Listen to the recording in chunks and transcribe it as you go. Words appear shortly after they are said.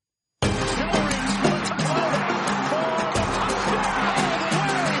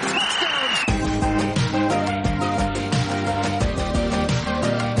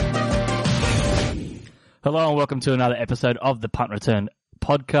Hello and welcome to another episode of the Punt Return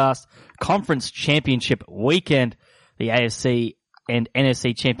podcast. Conference Championship weekend, the AFC and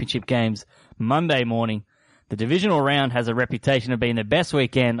NFC Championship games Monday morning. The Divisional Round has a reputation of being the best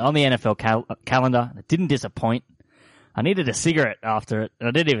weekend on the NFL calendar. It didn't disappoint. I needed a cigarette after it.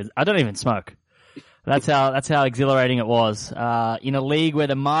 I don't even smoke. That's how exhilarating it was. In a league where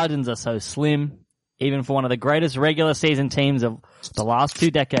the margins are so slim, even for one of the greatest regular season teams of the last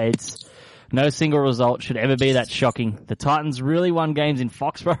 2 decades, no single result should ever be that shocking. The Titans really won games in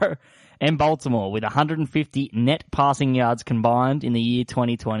Foxborough and Baltimore with 150 net passing yards combined in the year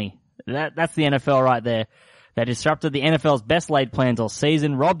 2020. That's the NFL right there. They disrupted the NFL's best laid plans all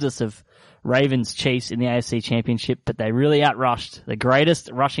season, robbed us of Ravens Chiefs in the AFC Championship, but they really outrushed the greatest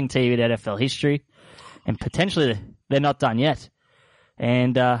rushing team in NFL history, and potentially they're not done yet.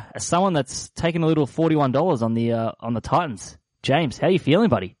 And as someone that's taken a little $41 on the Titans, James, how are you feeling,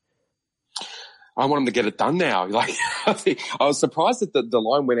 buddy? I want them to get it done now. I was surprised that the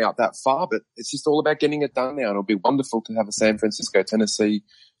line went out that far, but it's just all about getting it done now. And it'll be wonderful to have a San Francisco, Tennessee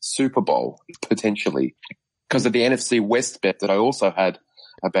Super Bowl, potentially, because of the NFC West bet that I also had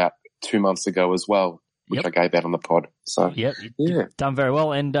about 2 months ago as well, which I gave out on the pod. So, you've done very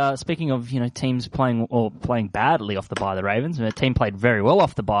well. And speaking of, teams playing badly off the bye, the Ravens, and the team played very well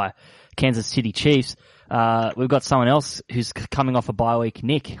off the bye, Kansas City Chiefs. We've got someone else who's coming off a bye week.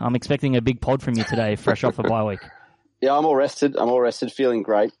 Nick, I'm expecting a big pod from you today, fresh off a bye week. Yeah, I'm all rested, feeling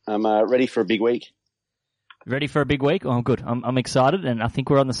great. I'm ready for a big week. Ready for a big week? Oh, good. I'm excited, and I think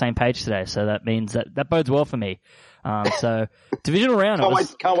we're on the same page today, so that means that bodes well for me. So Divisional Round.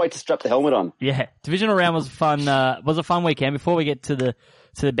 Can't wait to strap the helmet on. Yeah, Divisional Round was fun. Was a fun weekend. Before we get to the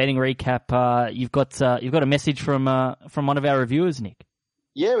betting recap, you've got a message from one of our reviewers, Nick.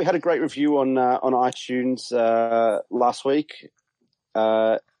 Yeah, we had a great review on iTunes last week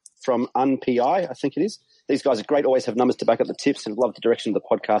from UnPI, I think it is. These guys are great, always have numbers to back up the tips, and love the direction of the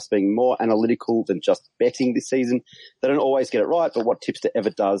podcast being more analytical than just betting this season. They don't always get it right, but what Tipster ever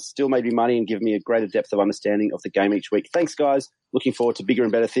does still made me money and give me a greater depth of understanding of the game each week. Thanks, guys. Looking forward to bigger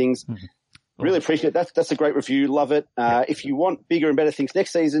and better things. Mm-hmm. Really appreciate that. That's a great review. Love it. If you want bigger and better things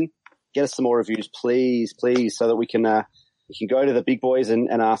next season, get us some more reviews, please, so that we can go to the big boys and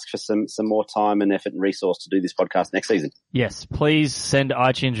ask for some more time and effort and resource to do this podcast next season. Yes, please send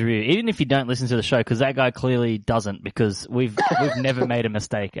iTunes review, even if you don't listen to the show, because that guy clearly doesn't, because we've never made a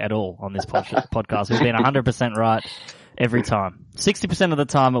mistake at all on this podcast. We've been 100% right every time. 60% of the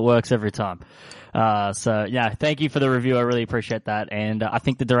time it works every time. So yeah, thank you for the review. I really appreciate that. And I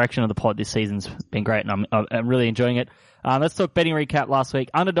think the direction of the pod this season's been great, and I'm really enjoying it. Let's talk betting recap last week.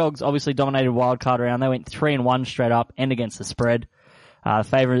 Underdogs obviously dominated wildcard round. They went 3-1 straight up and against the spread.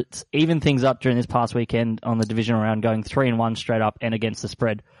 Favorites even things up during this past weekend on the divisional round, going 3-1 straight up and against the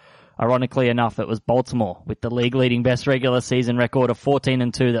spread. Ironically enough, it was Baltimore with the league leading best regular season record of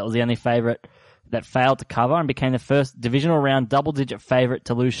 14-2. That was the only favorite that failed to cover and became the first divisional round double-digit favorite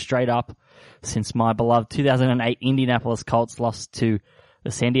to lose straight up since my beloved 2008 Indianapolis Colts lost to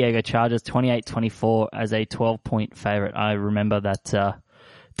the San Diego Chargers 28-24 as a 12-point favorite. I remember that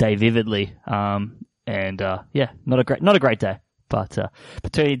day vividly. Not a great day. But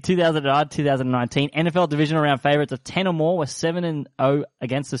between 2009 and 2019, NFL divisional round favorites of 10 or more were 7-0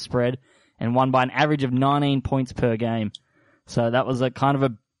 against the spread and won by an average of 19 points per game. So that was a kind of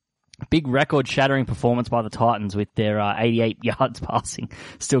a big record-shattering performance by the Titans with their 88 yards passing.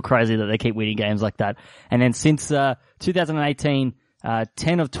 Still crazy that they keep winning games like that. And then since 2018,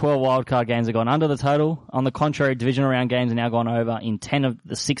 10 of 12 wildcard games have gone under the total. On the contrary, divisional round games have now gone over in 10 of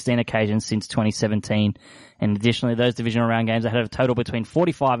the 16 occasions since 2017. And additionally, those divisional round games had a total between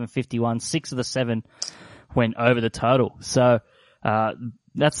 45 and 51. 6 of the 7 went over the total. So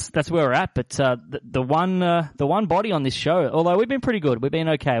that's where we're at. But the one body on this show, although we've been pretty good, we've been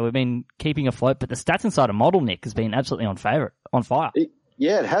okay, we've been keeping afloat. But the Stats Insider model, Nick, has been absolutely on fire.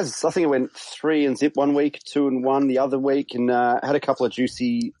 Yeah, it has. I think it went 3-0 one week, 2-1 the other week, and had a couple of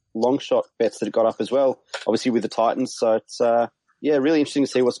juicy long shot bets that got up as well, obviously with the Titans. So it's, really interesting to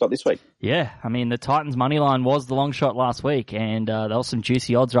see what's got this week. Yeah, I mean, the Titans money line was the long shot last week, and there was some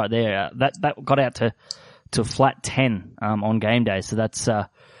juicy odds right there. That got out to flat 10 on game day, so that's a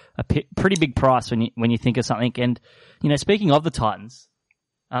pretty big price when you think of something. And, speaking of the Titans,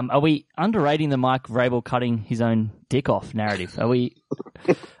 are we underrating the Mike Vrabel cutting his own dick off narrative? Are we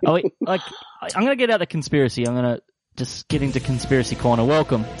like, I'm going to get out the conspiracy. I'm going to just get into Conspiracy Corner.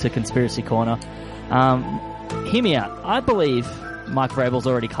 Welcome to Conspiracy Corner. Hear me out. I believe Mike Vrabel's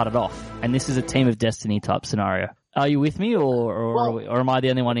already cut it off, and this is a team of destiny type scenario. Are you with me, or am I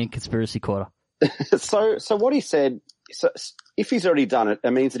the only one in Conspiracy Corner? So what he said So if he's already done it,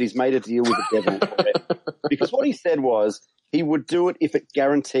 that means that he's made a deal with the devil already. Because what he said was he would do it if it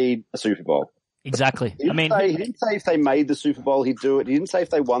guaranteed a Super Bowl. Exactly. He didn't say if they made the Super Bowl, he'd do it. He didn't say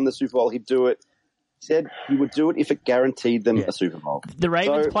if they won the Super Bowl, he'd do it. He said he would do it if it guaranteed them a Super Bowl. The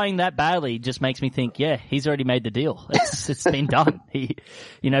Ravens playing that badly just makes me think, he's already made the deal. It's been done.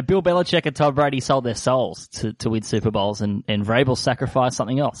 Bill Belichick and Tom Brady sold their souls to win Super Bowls, and Vrabel sacrificed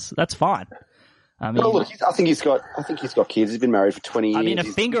something else. That's fine. I mean, I think he's got kids. He's been married for 20 years. I mean, a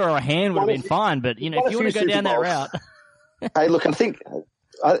finger or a hand would have been fine, but if you want to go down that route. Hey, look, I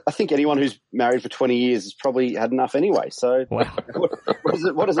think anyone who's married for 20 years has probably had enough anyway. So wow.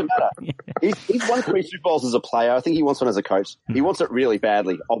 what does it matter? He's won 3 Super Bowls as a player. I think he wants one as a coach. He wants it really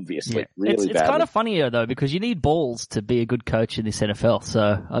badly, obviously. Yeah. Really badly. It's kind of funnier though, because you need balls to be a good coach in this NFL.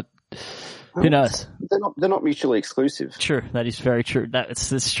 So who knows? They're not mutually exclusive. True. That is very true.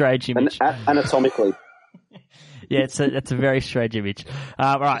 That's a strange image. Anatomically. Yeah, it's a very strange image.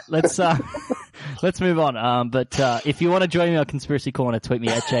 All right, let's move on. But if you want to join me on Conspiracy Corner, tweet me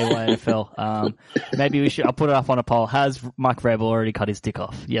at JYNFL. Maybe we should. I'll put it up on a poll. Has Mike Vrabel already cut his dick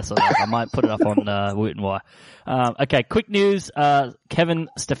off? Yes or no? I might put it up on Woot and Why. Okay, quick news. Kevin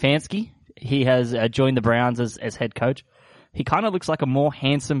Stefanski, he has joined the Browns as head coach. He kind of looks like a more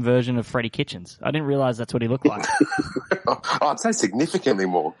handsome version of Freddie Kitchens. I didn't realize that's what he looked like. I'd say significantly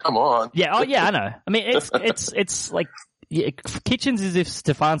more. Come on. Yeah. Oh, yeah. I know. I mean, it's like Kitchens is if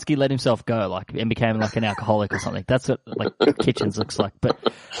Stefanski let himself go, and became like an alcoholic or something. That's what Kitchens looks like. But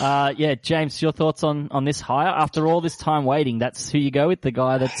James, your thoughts on this hire after all this time waiting? That's who you go with, the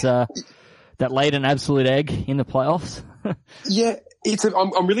guy that laid an absolute egg in the playoffs. Yeah,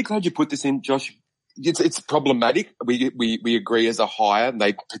 I'm really glad you put this in, Josh. It's problematic. We agree as a hire.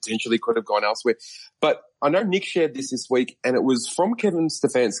 They potentially could have gone elsewhere. But I know Nick shared this week, and it was from Kevin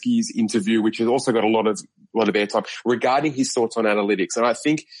Stefanski's interview, which has also got a lot of airtime regarding his thoughts on analytics. And I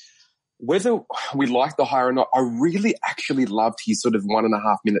think whether we like the hire or not, I really actually loved his sort of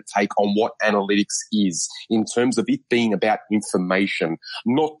 1.5 minute take on what analytics is in terms of it being about information,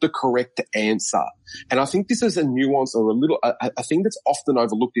 not the correct answer. And I think this is a nuance or a thing that's often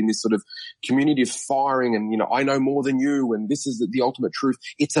overlooked in this sort of community of firing and, I know more than you and this is the ultimate truth.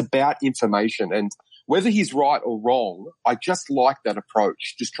 It's about information. And whether he's right or wrong, I just like that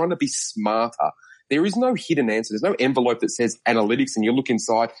approach, just trying to be smarter. There is no hidden answer. There's no envelope that says analytics and you look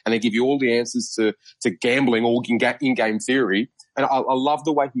inside and they give you all the answers to gambling or in-game theory. And I love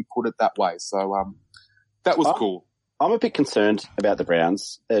the way he put it that way. So that was cool. I'm a bit concerned about the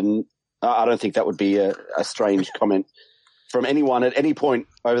Browns, and I don't think that would be a strange comment from anyone at any point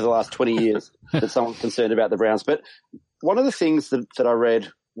over the last 20 years that someone's concerned about the Browns. But one of the things that I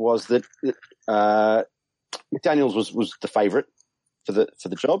read was that McDaniels was the favourite for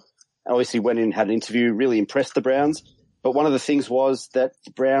the job. Obviously went in, had an interview, really impressed the Browns. But one of the things was that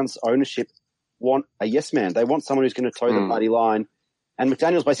the Browns ownership want a yes man. They want someone who's going to toe the bloody line. And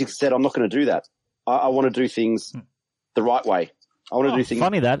McDaniels basically said, I'm not going to do that. I want to do things the right way. I want to do things.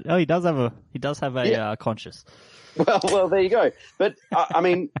 Funny that. Oh, he does have a conscience. Well, there you go. But I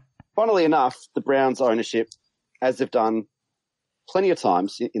mean, funnily enough, the Browns ownership, as they've done plenty of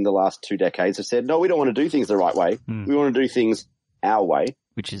times in the last 2 decades, have said, no, we don't want to do things the right way. We want to do things our way.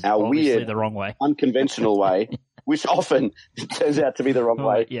 Which is our obviously weird, the wrong way, unconventional way, which often turns out to be the wrong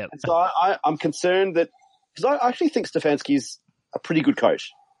way. Yeah. And so I'm concerned that, because I actually think Stefanski's a pretty good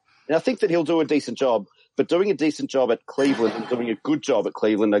coach. And I think that he'll do a decent job, but doing a decent job at Cleveland and doing a good job at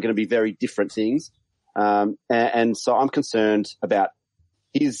Cleveland are going to be very different things. And so I'm concerned about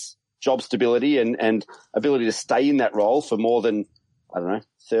his job stability and ability to stay in that role for more than,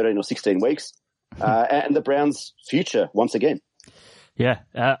 13 or 16 weeks, and the Browns' future once again. Yeah,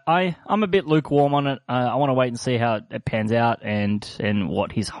 I'm a bit lukewarm on it. I want to wait and see how it pans out and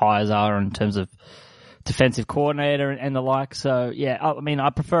what his hires are in terms of defensive coordinator and the like. So yeah, I mean, I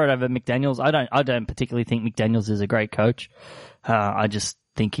prefer it over McDaniels. I don't particularly think McDaniels is a great coach. I just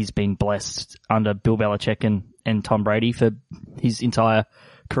think he's been blessed under Bill Belichick and Tom Brady for his entire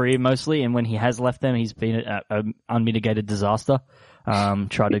career mostly. And when he has left them, he's been an unmitigated disaster.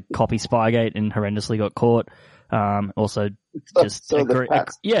 Tried to copy Spygate and horrendously got caught. Also just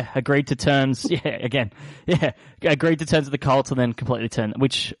agreed to terms. Agreed to terms with the Colts and then completely turned,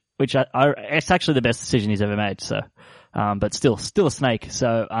 which it's actually the best decision he's ever made. So, but still a snake.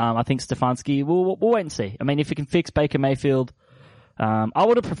 So, I think Stefanski, we'll wait and see. I mean, if he can fix Baker Mayfield, I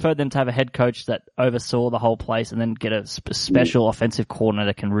would have preferred them to have a head coach that oversaw the whole place and then get a special offensive coordinator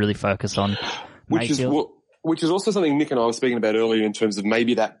that can really focus on Mayfield. Which is also something Nick and I were speaking about earlier in terms of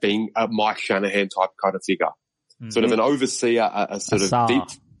maybe that being a Mike Shanahan type kind of figure. Sort of an overseer, a sort of deep,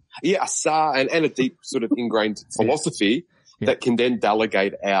 a SAR and a deep sort of ingrained philosophy that can then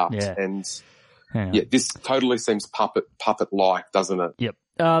delegate out. Yeah. And this totally seems puppet-like, doesn't it? Yep.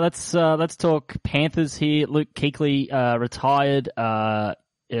 Let's talk Panthers here. Luke Kuechly retired,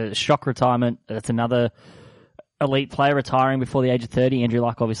 shock retirement. That's another elite player retiring before the age of 30. Andrew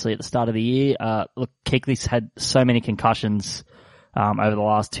Luck, obviously, at the start of the year. Look, Kuechly's had so many concussions over the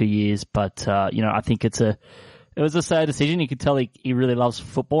last 2 years, but I think it was a sad decision. You could tell he really loves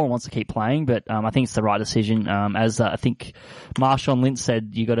football and wants to keep playing, but I think it's the right decision. As I think Marshawn Lynch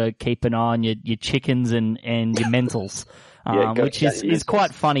said, you got to keep an eye on your chickens and your mentals. Which is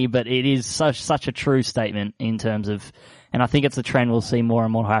quite funny, but it is such a true statement in terms of, and I think it's a trend we'll see more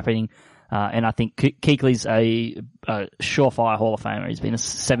and more happening. And I think Kuechly's a surefire Hall of Famer. He's been a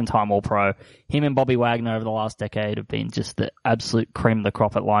 7-time All-Pro. Him and Bobby Wagner over the last decade have been just the absolute cream of the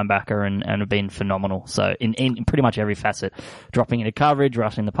crop at linebacker and have been phenomenal. So in pretty much every facet, dropping into coverage,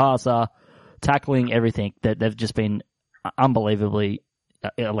 rushing the passer, tackling, everything, that they've just been unbelievably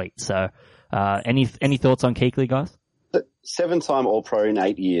elite. So, any thoughts on Kuechly, guys? 7-time All-Pro in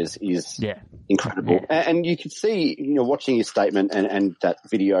 8 years is incredible. Yeah. And you can see, watching his statement and that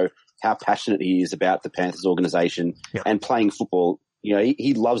video, how passionate he is about the Panthers organization and playing football.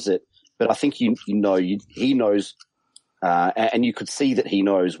 He loves it, but I think he knows, and you could see that he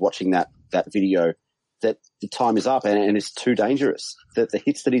knows watching that video that the time is up and it's too dangerous. That the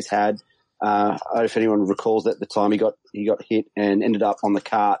hits that he's had, I don't know if anyone recalls that the time he got hit and ended up on the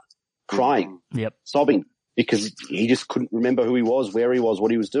cart crying, sobbing, because he just couldn't remember who he was, where he was,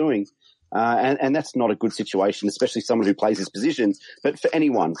 what he was doing. And that's not a good situation, especially someone who plays his position. But for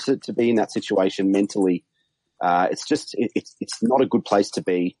anyone to be in that situation mentally, it's not a good place to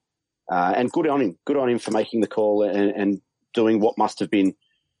be. And good on him for making the call and doing what must have been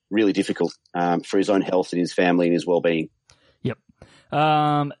really difficult, for his own health and his family and his well-being. Yep.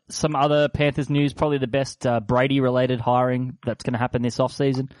 Some other Panthers news, probably the best Brady-related hiring that's going to happen this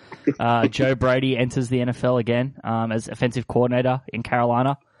offseason. Joe Brady enters the NFL again as offensive coordinator in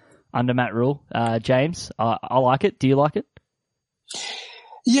Carolina under Matt Rule. James, I like it. Do you like it?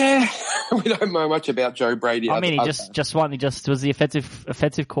 Yeah, we don't know much about Joe Brady. I mean, he just was the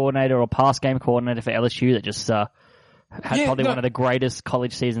offensive coordinator or pass game coordinator for LSU that just had probably one of the greatest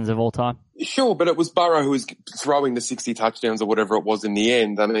college seasons of all time. Sure, but it was Burrow who was throwing the 60 touchdowns or whatever it was in the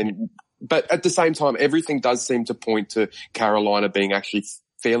end. I mean, but at the same time, everything does seem to point to Carolina being actually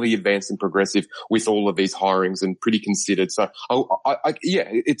fairly advanced and progressive with all of these hirings and pretty considered. So,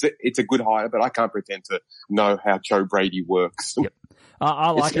 it's a good hire, but I can't pretend to know how Joe Brady works. Yep.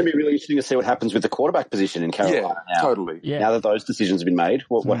 I like it's going to be really interesting to see what happens with the quarterback position in Carolina now. Totally. Yeah. Now that those decisions have been made,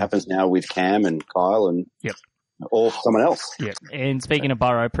 what happens now with Cam and Kyle and or someone else? Yeah. And speaking of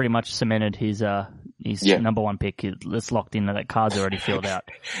Burrow, pretty much cemented his number one pick. It's locked in. That card's already filled out.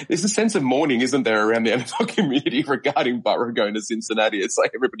 There's a sense of mourning, isn't there, around the NFL community regarding Burrow going to Cincinnati? It's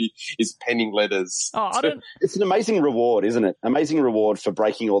like everybody is penning letters. It's an amazing reward, isn't it? Amazing reward for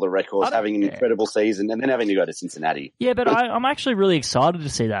breaking all the records, having an incredible season, and then having to go to Cincinnati. Yeah, but I'm actually really excited to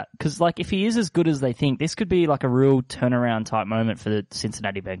see that because, if he is as good as they think, this could be like a real turnaround type moment for the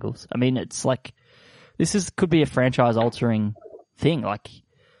Cincinnati Bengals. I mean, it's like could be a franchise altering thing. I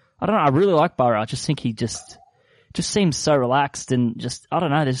don't know. I really like Burrow. I just think he just seems so relaxed and I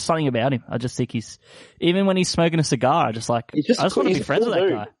don't know. There's something about him. I just think even when he's smoking a cigar, I just want to be friends with that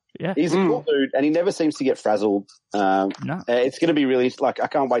guy. Yeah. He's a cool dude and he never seems to get frazzled. No. It's going to be really, I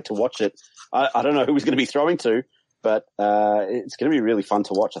can't wait to watch it. I don't know who he's going to be throwing to, but, it's going to be really fun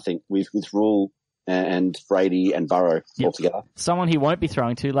to watch, I think, with Rule and Brady and Burrow all together. Someone he won't be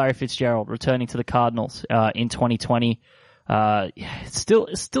throwing to, Larry Fitzgerald, returning to the Cardinals, in 2020.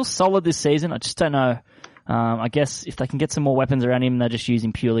 Still solid this season. I just don't know. I guess if they can get some more weapons around him, they're just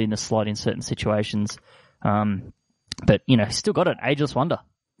using purely in the slot in certain situations. But he's still got an ageless wonder.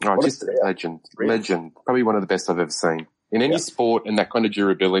 Oh, just a legend. Probably one of the best I've ever seen in any sport, and that kind of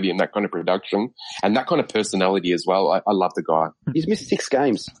durability and that kind of production and that kind of personality as well. I love the guy. He's missed 6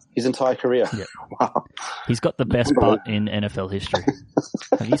 games his entire career. Yeah. Wow. He's got the best butt in NFL history.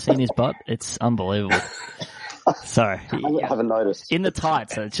 Have you seen his butt? It's unbelievable. Sorry. I haven't noticed. In the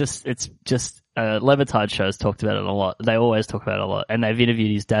tights, it's just Levitard shows talked about it a lot. They always talk about it a lot, and they've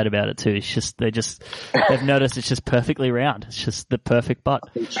interviewed his dad about it too. They've noticed it's just perfectly round. It's just the perfect butt.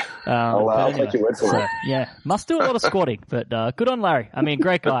 I'll take your word for it. Yeah, must do a lot of squatting, but good on Larry. I mean,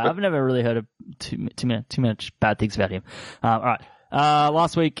 great guy. I've never really heard of too much bad things about him. All right,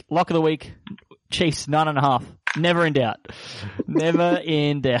 last week lock of the week, Chiefs 9.5 Never in doubt. Never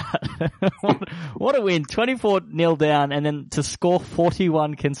in doubt. What a win. 24-0 down and then to score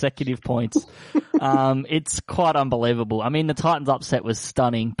 41 consecutive points. It's quite unbelievable. I mean, the Titans upset was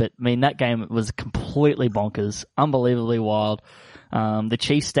stunning, but I mean, that game was completely bonkers. Unbelievably wild. The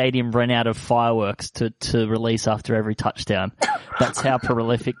Chiefs Stadium ran out of fireworks to release after every touchdown. That's how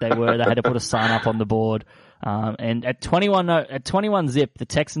prolific they were. They had to put a sign up on the board. And at 21 zip, the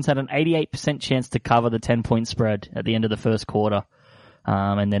Texans had an 88% chance to cover the 10-point spread at the end of the first quarter.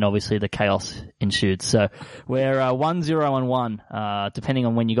 And then obviously the chaos ensued. So we're 1-0-1, depending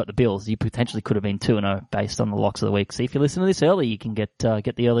on when you got the Bills. You potentially could have been 2-0 based on the locks of the week. So if you listen to this early, you can get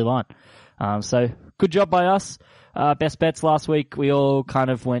the early line. So good job by us. Best bets last week, we all kind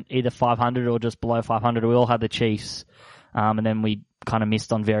of went either 500 or just below 500. We all had the Chiefs. And then we kind of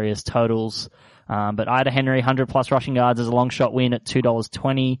missed on various totals. But I had a Henry 100+ rushing yards as a long shot win at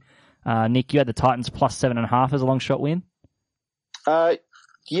 $2.20. Nick, you had the Titans plus 7.5 as a long shot win.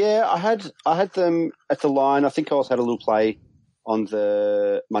 Yeah, I had them at the line. I think I also had a little play on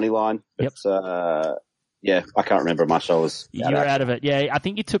the money line. But, yeah, I can't remember much. You were out of it. Yeah, I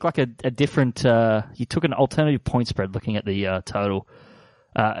think you took like a different, you took an alternative point spread looking at the total,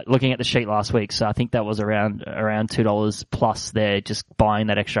 looking at the sheet last week. So I think that was around $2 plus there, just buying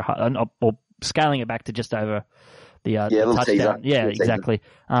that extra, or scaling it back to just over the touchdown. Teaser. Yeah, exactly.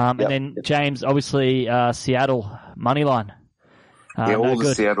 And then James, obviously, Seattle money line. All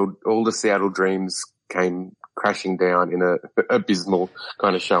the Seattle dreams came crashing down in a abysmal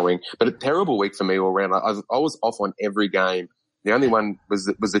kind of showing, but a terrible week for me all around. I was off on every game. The only one was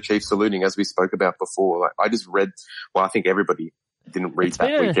the Chiefs saluting, as we spoke about before. Like, I just read. Well, I think everybody didn't read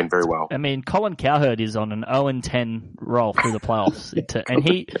that weekend very well. I mean, Colin Cowherd is on an 0-10 roll through the playoffs. And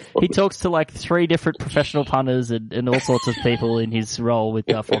he talks to like 3 different professional punters and all sorts of people in his role with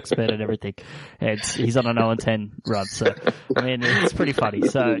Fox Bet and everything. He's on an 0-10 run. So, I mean, it's pretty funny.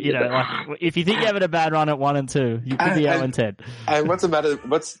 So, you know, like, if you think you're having a bad run at 1 and 2, you could be 0-10. And what's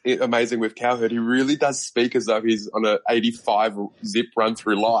amazing with Cowherd, he really does speak as though he's on a 85 zip run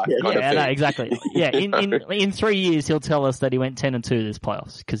through life kind of thing. No, exactly. Yeah, in 3 years, he'll tell us that he went 10-2 this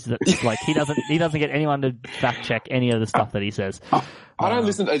playoffs, because like he doesn't get anyone to fact check any of the stuff that he says. I don't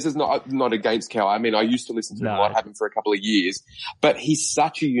listen. This is not against Cal. I mean, I used to listen to him a lot, having for a couple of years, but he's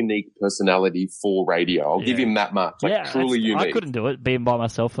such a unique personality for radio. I'll give him that much. Truly unique. I couldn't do it being by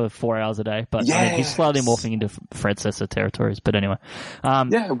myself for 4 hours a day, but I mean, he's slowly morphing into Fred Sessa territories. But anyway,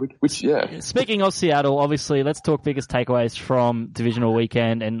 Speaking of Seattle, obviously, let's talk biggest takeaways from divisional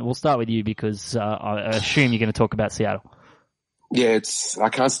weekend, and we'll start with you because I assume you're going to talk about Seattle. Yeah, I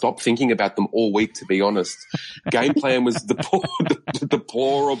can't stop thinking about them all week, to be honest. Game plan was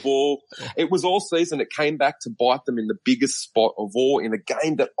deplorable. It was all season. It came back to bite them in the biggest spot of all in a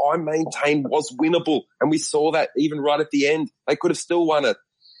game that I maintained was winnable. And we saw that even right at the end. They could have still won it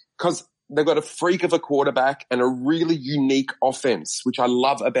because they've got a freak of a quarterback and a really unique offense, which I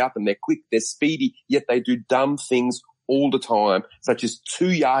love about them. They're quick, they're speedy, yet they do dumb things all the time, such as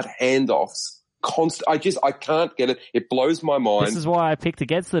 2-yard handoffs. I can't get it. It blows my mind. This is why I picked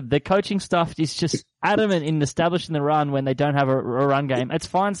against them. The coaching stuff is just adamant in establishing the run when they don't have a run game. It's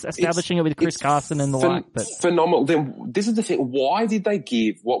fine establishing it with Chris Carson and the like, but phenomenal. Then this is the thing. Why did they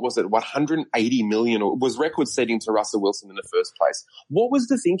give, what was it, 180 million, or was record setting to Russell Wilson in the first place? What was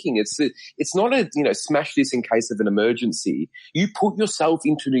the thinking? It's not a, smash this in case of an emergency. You put yourself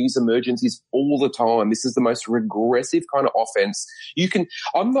into these emergencies all the time. This is the most regressive kind of offense. I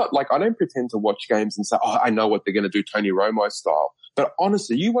don't pretend to watch games and say, I know what they're going to do, Tony Romo style. But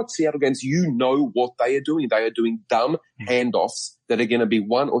honestly, you watch Seattle games, you know what they are doing. They are doing dumb handoffs that are going to be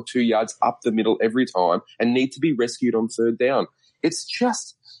 1 or 2 yards up the middle every time and need to be rescued on third down. It's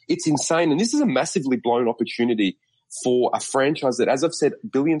insane. And this is a massively blown opportunity for a franchise that, as I've said a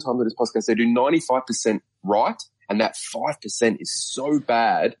billion times on this podcast, they do 95% right. And that 5% is so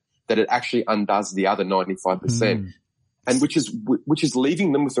bad that it actually undoes the other 95%. And which is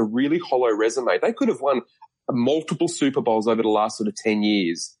leaving them with a really hollow resume. They could have won multiple Super Bowls over the last sort of 10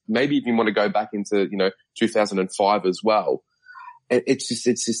 years. Maybe if you want to go back into, 2005 as well. It's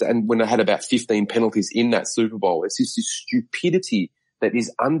just, and when they had about 15 penalties in that Super Bowl, it's just this stupidity that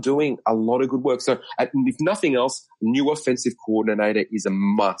is undoing a lot of good work. So, if nothing else, new offensive coordinator is a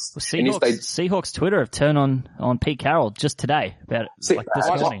must. Well, Seahawks Twitter have turned on Pete Carroll just today about this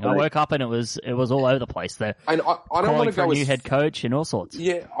morning. I woke up and it was all over the place there. And I don't want to go new head coach and all sorts.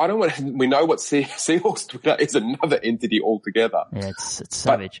 Yeah, I don't want. We know what Seahawks Twitter is, another entity altogether. Yeah, it's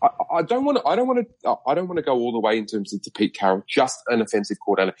savage. I don't want to go all the way in terms of to Pete Carroll, just an offensive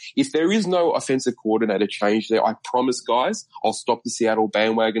coordinator. If there is no offensive coordinator change there, I promise, guys, I'll stop the Seattle Seattle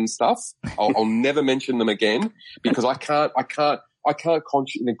bandwagon stuff. I'll never mention them again because I can't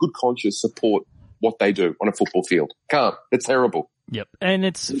in a good conscience support what they do on a football field. Can't. It's terrible. Yep. And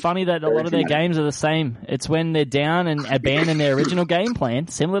it's funny that a lot of their games are the same. It's when they're down and abandon their original game plan,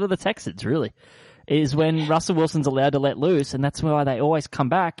 similar to the Texans, really, is when Russell Wilson's allowed to let loose, and that's why they always come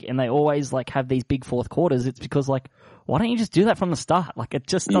back and they always like have these big fourth quarters. It's because like, why don't you just do that from the start? Like it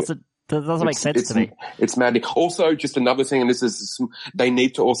just doesn't make sense to me. It's maddening. Also, just another thing, and this is, they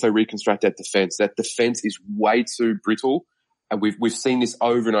need to also reconstruct that defense. That defense is way too brittle. And we've seen this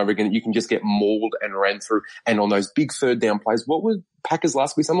over and over again. You can just get mauled and ran through. And on those big third down plays, what were Packers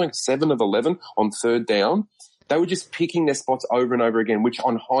last week? Something like 7 of 11 on third down. They were just picking their spots over and over again, which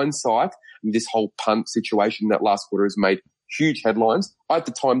on hindsight, this whole punt situation that last quarter has made huge headlines. I at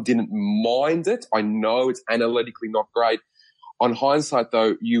the time didn't mind it. I know it's analytically not great. On hindsight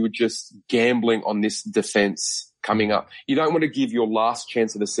though, you were just gambling on this defense coming up. You don't want to give your last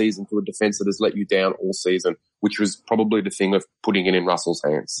chance of the season to a defense that has let you down all season, which was probably the thing of putting it in Russell's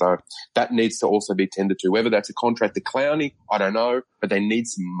hands. So that needs to also be tended to. Whether that's a contract to Clowney, I don't know, but they need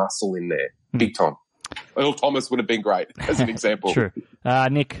some muscle in there. Big time. Earl Thomas would have been great as an example. True.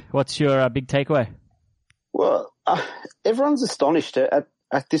 Nick, what's your big takeaway? Well, everyone's astonished at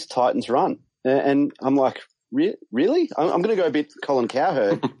this Titans run. And I'm like, really? I'm going to go a bit Colin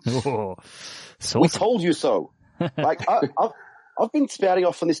Cowherd. We told you so. Like, I've been spouting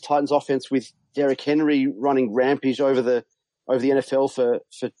off on this Titans offense with Derrick Henry running rampage over the NFL for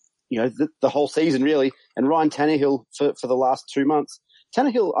the whole season really, and Ryan Tannehill for the last 2 months.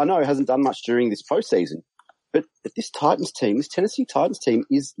 Tannehill, I know, hasn't done much during this postseason, but this Tennessee Titans team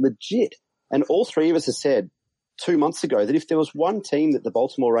is legit. And all three of us have said 2 months ago that if there was one team that the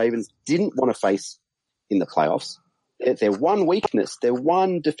Baltimore Ravens didn't want to face in the playoffs, their one weakness, their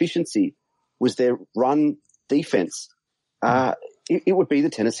one deficiency was their run defense. It would be the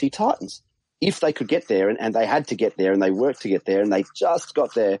Tennessee Titans. If they could get there, and they had to get there, and they worked to get there, and they just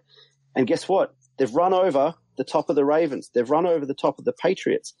got there. And guess what? They've run over the top of the Ravens. They've run over the top of the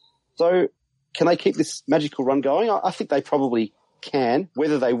Patriots. So can they keep this magical run going? I think they probably can.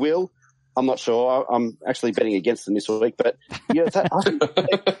 Whether they will, I'm not sure. I'm actually betting against them this week. But I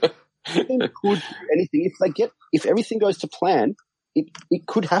think they could do anything. If everything goes to plan, it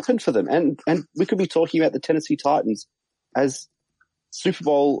could happen for them. And we could be talking about the Tennessee Titans as Super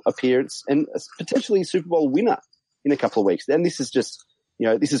Bowl appearance and potentially Super Bowl winner in a couple of weeks. And this is just,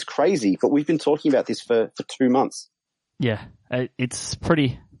 this is crazy, but we've been talking about this for 2 months. Yeah, it's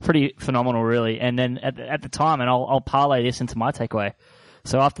pretty phenomenal, really. And then at the time, and I'll parlay this into my takeaway.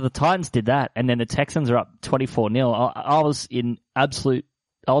 So after the Titans did that, and then the Texans are up 24-0, I was in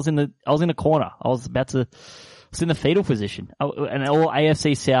the corner. I was in the fetal position. And all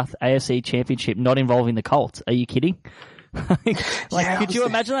AFC South, AFC Championship, not involving the Colts. Are you kidding? Could you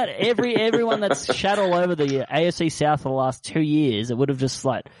imagine that? Everyone that's shat all over the AFC South for the last 2 years, it would have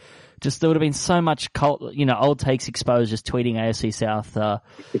there would have been so much old takes exposed, just tweeting AFC South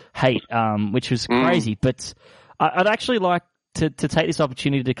hate, which was crazy. But I'd actually like to take this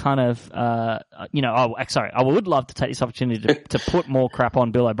opportunity to kind of, I would love to take this opportunity to put more crap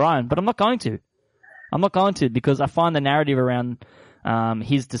on Bill O'Brien, but I'm not going to. Because I find the narrative around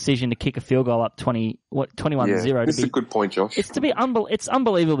his decision to kick a field goal up 21-0. This is a good point, Josh. It's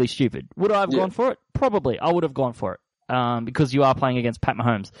unbelievably stupid. Would I have gone for it? Probably. I would have gone for it. Because you are playing against Pat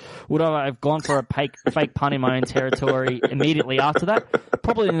Mahomes. Would I have gone for a fake punt in my own territory immediately after that?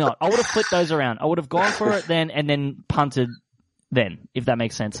 Probably not. I would have flipped those around. I would have gone for it then and then punted then, if that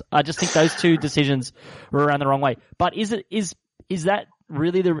makes sense. I just think those two decisions were around the wrong way. But is that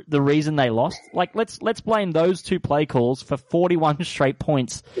really the reason they lost? Like, let's blame those two play calls for 41 straight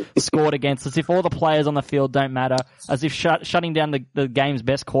points scored against us. If all the players on the field don't matter, as if shutting down the game's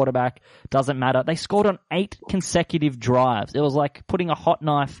best quarterback doesn't matter. They scored on 8 consecutive drives. It was like putting a hot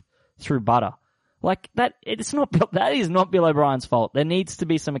knife through butter. Like that is not Bill O'Brien's fault. There needs to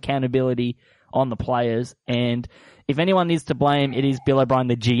be some accountability on the players, and if anyone needs to blame, it is Bill O'Brien,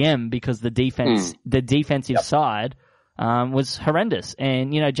 the GM, because the defensive side was horrendous.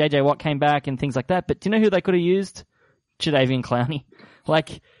 And, JJ Watt came back and things like that. But do you know who they could have used? Jadeveon Clowney.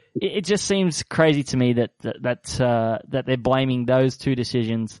 Like, it just seems crazy to me that they're blaming those two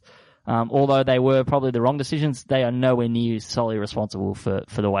decisions. Although they were probably the wrong decisions, they are nowhere near solely responsible for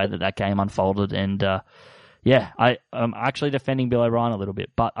the way that game unfolded. And, I'm actually defending Bill O'Brien a little bit,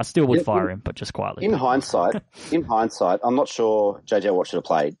 but I still would fire him, but just quietly. In hindsight, I'm not sure JJ Watt should have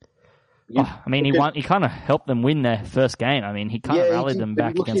played. He kind of helped them win their first game. I mean, he kind of rallied them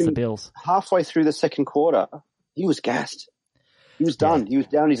back against the Bills. Halfway through the second quarter, he was gassed. He was done. He was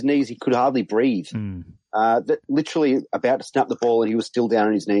down on his knees. He could hardly breathe. Literally about to snap the ball, and he was still down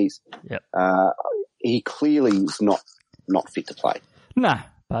on his knees. Yep. He clearly was not fit to play. No,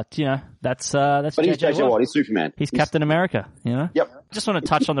 but that's. But he's JJ Watt. He's Superman. He's Captain America. Yep. Just want to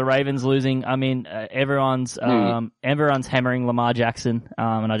touch on the Ravens losing. I mean, everyone's hammering Lamar Jackson,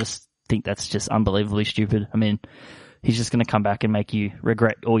 and I just think that's just unbelievably stupid. I mean, he's just going to come back and make you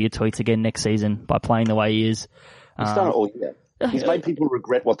regret all your tweets again next season by playing the way he is. He's done it all year. He's made people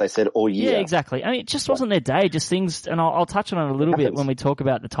regret what they said all year. Yeah, exactly. I mean, it just wasn't their day. Just things, and I'll touch on it a little bit when we talk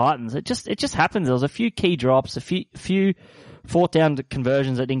about the Titans. It just happens. There was a few key drops, a few fourth down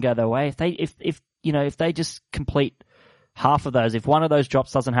conversions that didn't go their way. If they just complete half of those, if one of those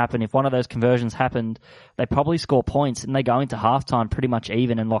drops doesn't happen, if one of those conversions happened, they probably score points and they go into halftime pretty much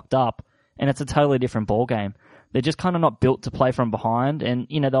even and locked up, and it's a totally different ball game. They're just kind of not built to play from behind, and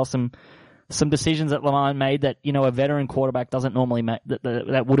there was some decisions that Lamar made that, a veteran quarterback doesn't normally make,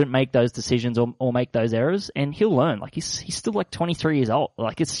 that wouldn't make those decisions or make those errors, and he'll learn. Like, he's still like 23 years old.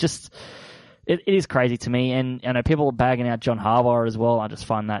 Like, it's just, it is crazy to me, and I know people are bagging out John Harbaugh as well. I just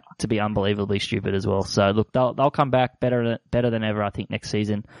find that to be unbelievably stupid as well. So look, they'll come back better than ever, I think, next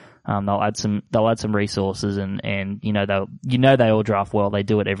season. They'll add some resources, and they all draft well. They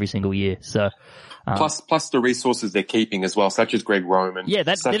do it every single year. So, plus the resources they're keeping as well, such as Greg Roman. Yeah,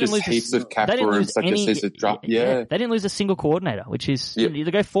 such as heaps of cap room, such as his draft. Yeah, they didn't lose a single coordinator, which is to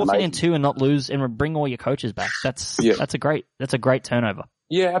go 14-2 and not lose and bring all your coaches back. That's a great turnover.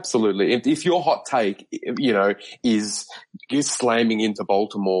 Yeah, absolutely. If your hot take, is slamming into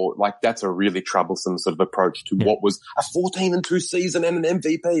Baltimore, like, that's a really troublesome sort of approach to what was a 14-2 season and an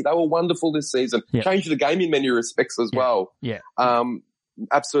MVP. They were wonderful this season. Changed the game in many respects as well. Yeah.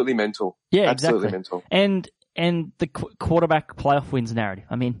 Absolutely mental. Yeah, absolutely exactly. mental. And the quarterback playoff wins narrative.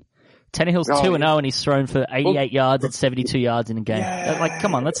 I mean, Tannehill's 2-0 and he's thrown for 88 yards and 72 yards in a game. Yeah. Like,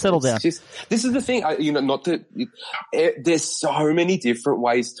 come on, let's settle down. This is the thing, there's so many different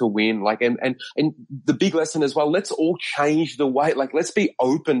ways to win. Like, and the big lesson as well, let's all change the way, like, let's be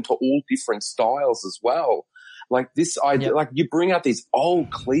open to all different styles as well. Like, this idea, like, you bring out these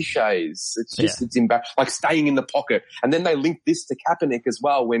old cliches. It's just, it's embarrassing. Like, staying in the pocket. And then they link this to Kaepernick as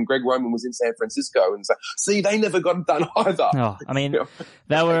well when Greg Roman was in San Francisco, and say, see, they never got it done either. Oh, I mean,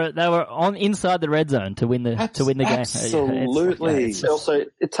 they were on inside the red zone to win the game. Absolutely. Also,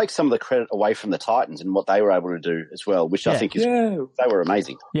 it takes some of the credit away from the Titans and what they were able to do as well, which I think is, they were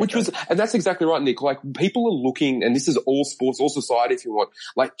amazing. Yeah. And that's exactly right, Nick. Like, people are looking, and this is all sports, all society, if you want,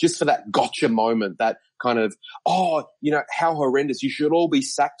 like, just for that gotcha moment, that kind of, how horrendous, you should all be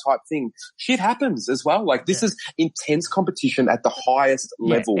sacked type thing. Shit happens as well. Like, this is intense competition at the highest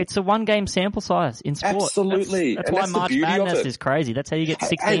level. It's a one-game sample size in sport. Absolutely. That's why March Madness is crazy. That's how you get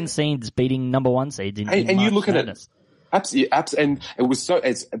 16 seeds beating number one seeds in and March you look Madness. At it. Absolutely, and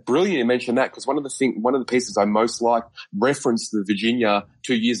it's brilliant you mentioned that, because one of the pieces I most liked referenced the Virginia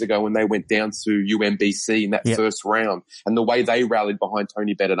 2 years ago when they went down to UMBC in that first round, and the way they rallied behind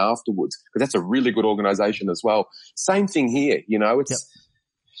Tony Bennett afterwards, because that's a really good organization as well. Same thing here,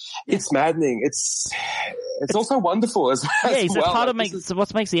 it's maddening. It's also wonderful as well. Yeah, it's part of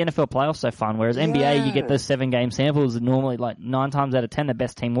what makes the NFL playoffs so fun. Whereas NBA, you get those 7-game samples, and normally, like, 9 times out of 10, the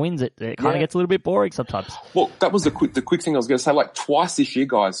best team wins. It kind of gets a little bit boring sometimes. Well, that was the quick thing I was going to say. Like, twice this year,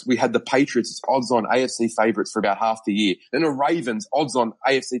 guys, we had the Patriots odds-on AFC favorites for about half the year, then the Ravens odds-on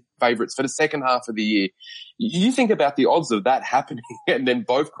AFC favorites for the second half of the year. You think about the odds of that happening and then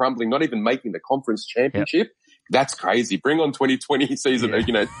both crumbling, not even making the conference championship. Yep. That's crazy. Bring on 2020 season,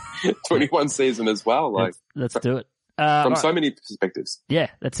 21 season as well. Like, let's do it. From so many perspectives. Yeah,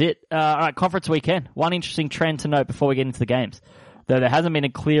 that's it. All right, conference weekend. One interesting trend to note before we get into the games. Though there hasn't been a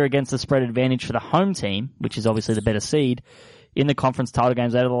clear against the spread advantage for the home team, which is obviously the better seed, in the conference title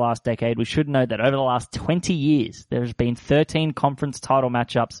games over the last decade, we should note that over the last 20 years, there has been 13 conference title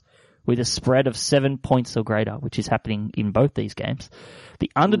matchups with a spread of 7 points or greater, which is happening in both these games.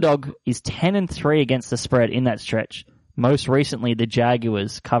 The underdog is 10-3 against the spread in that stretch. Most recently, the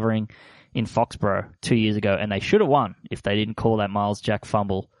Jaguars covering in Foxborough 2 years ago, and they should have won if they didn't call that Miles Jack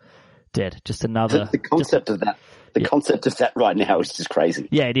fumble dead. Just another... The concept of that. The concept of that right now is just crazy.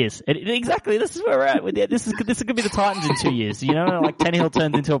 Yeah, it is. Exactly. This is where we're at. This is going to be the Titans in 2 years. Like Tannehill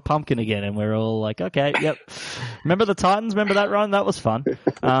turns into a pumpkin again, and we're all like, okay, yep. Remember the Titans? Remember that run? That was fun.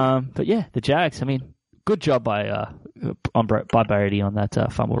 But yeah, the Jags. I mean, good job by Brady on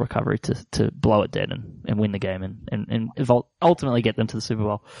that fumble recovery to blow it dead and win the game and ultimately get them to the Super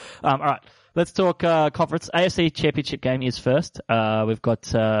Bowl. All right, let's talk conference. AFC Championship game is first. We've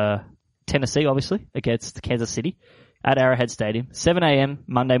got Tennessee, obviously, against Kansas City at Arrowhead Stadium. 7 a.m.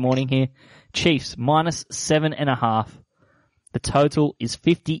 Monday morning here. Chiefs -7.5 The total is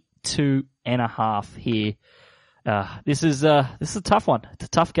 52.5 here. This is a tough one. It's a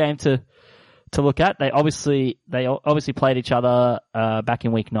tough game to look at. They obviously played each other back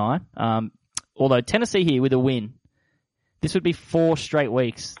in week 9. Although Tennessee here with a win, this would be 4 straight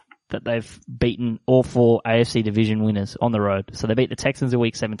weeks that they've beaten all 4 AFC division winners on the road. So they beat the Texans in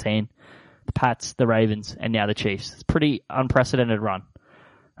week 17, the Pats, the Ravens, and now the Chiefs. It's a pretty unprecedented run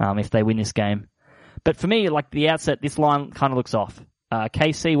if they win this game. But for me, like the outset, this line kind of looks off.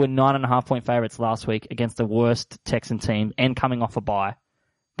 KC were 9.5-point favorites last week against the worst Texan team and coming off a bye.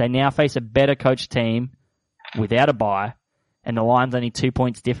 They now face a better coached team without a bye, and the line's only 2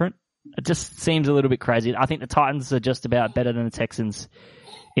 points different. It just seems a little bit crazy. I think the Titans are just about better than the Texans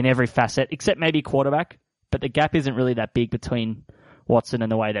in every facet, except maybe quarterback. But the gap isn't really that big between Watson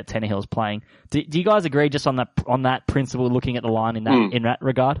and the way that Tannehill's playing. Do you guys agree just on that principle, looking at the line in that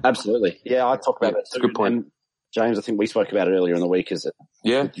regard? Absolutely. Yeah, I talk about it. It's a good point. And James, I think we spoke about it earlier in the week. Is it?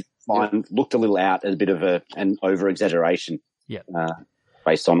 Looked a little out as a bit of an over exaggeration. Yeah.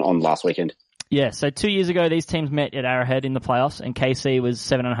 Based on last weekend. Yeah. So 2 years ago, these teams met at Arrowhead in the playoffs, and KC was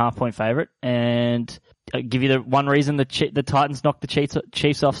 7.5-point favorite. And I'll give you the one reason the Titans knocked the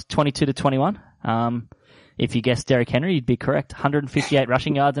Chiefs off 22-21. If you guessed Derrick Henry, you'd be correct. 158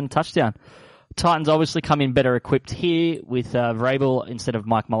 rushing yards and a touchdown. Titans obviously come in better equipped here with Vrabel instead of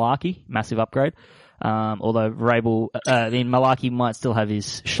Mike Mularkey. Massive upgrade. Although Vrabel, Mularkey might still have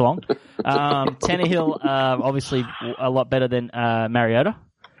his schlong. Tannehill, obviously a lot better than Mariota.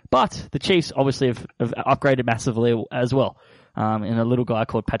 But the Chiefs obviously have upgraded massively as well. In a little guy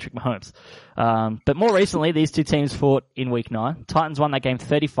called Patrick Mahomes. But more recently, these two teams fought in week 9. Titans won that game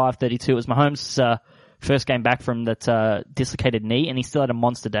 35-32. It was Mahomes' first game back from that dislocated knee, and he still had a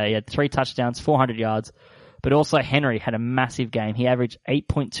monster day. He had 3 touchdowns, 400 yards. But also Henry had a massive game. He averaged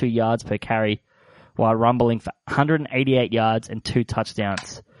 8.2 yards per carry while rumbling for 188 yards and 2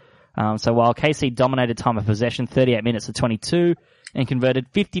 touchdowns. So while KC dominated time of possession, 38 minutes to 22, and converted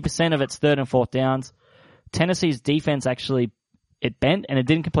 50% of its 3rd and 4th downs, Tennessee's defense actually, it bent and it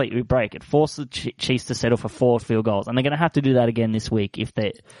didn't completely break. It forced the Chiefs to settle for 4 field goals. And they're going to have to do that again this week if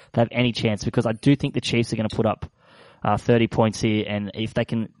they have any chance, because I do think the Chiefs are going to put up 30 points here. And if they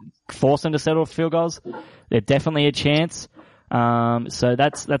can force them to settle for field goals, they're definitely a chance. So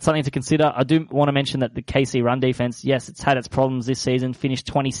that's something to consider. I do want to mention that the KC run defense, yes, it's had its problems this season, finished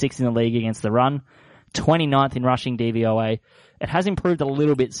 26th in the league against the run, 29th in rushing DVOA. It has improved a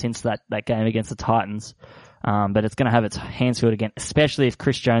little bit since that game against the Titans. But it's going to have its hands filled again, especially if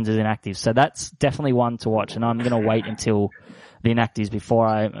Chris Jones is inactive. So that's definitely one to watch, and I'm going to wait until the inactives before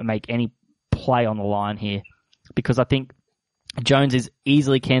I make any play on the line here, because I think Jones is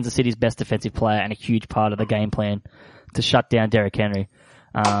easily Kansas City's best defensive player and a huge part of the game plan to shut down Derrick Henry.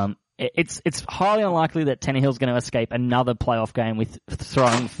 It's highly unlikely that Tannehill's going to escape another playoff game with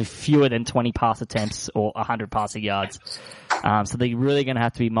throwing for fewer than 20 pass attempts or 100 passing yards. So they're really going to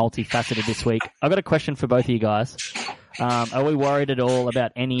have to be multifaceted this week. I've got a question for both of you guys. Are we worried at all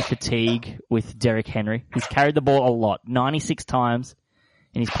about any fatigue with Derrick Henry? He's carried the ball a lot, 96 times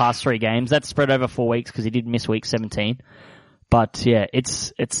in his past 3 games. That's spread over 4 weeks because he did miss week 17. But yeah,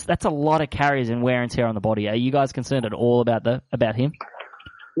 that's a lot of carries and wear and tear on the body. Are you guys concerned at all about him?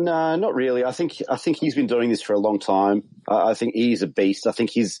 No, not really. I think he's been doing this for a long time. I think he's a beast. I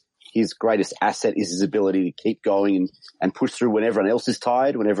think his greatest asset is his ability to keep going and push through when everyone else is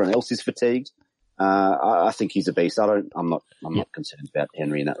tired, when everyone else is fatigued. I think he's a beast. I'm not concerned about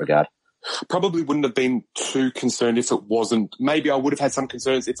Henry in that regard. Probably wouldn't have been too concerned if it wasn't. Maybe I would have had some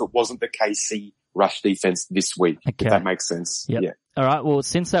concerns if it wasn't the KC rush defense this week. Okay. If that makes sense. Yep. Yeah. All right. Well,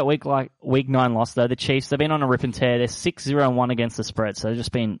 since that week 9 loss though, the Chiefs, they've been on a rip and tear. They're 6-0-1 against the spread, so they've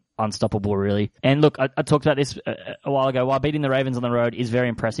just been unstoppable, really. And look, I talked about this a while ago. While beating the Ravens on the road is very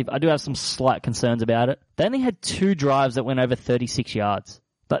impressive, I do have some slight concerns about it. They only had 2 drives that went over 36 yards.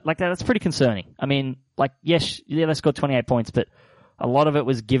 But that's pretty concerning. I mean, yes, they scored 28 points, but a lot of it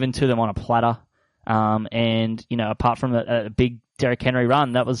was given to them on a platter. And, apart from a big Derrick Henry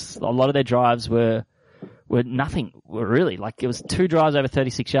run, that was a lot of their drives were nothing, really. It was 2 drives over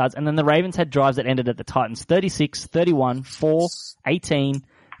 36 yards. And then the Ravens had drives that ended at the Titans 36, 31, 4, 18,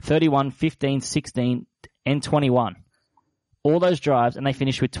 31, 15, 16, and 21. All those drives, and they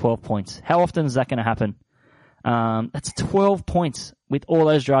finished with 12 points. How often is that going to happen? That's 12 points with all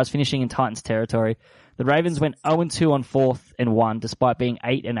those drives finishing in Titans territory. The Ravens went 0-2 on 4th and 1, despite being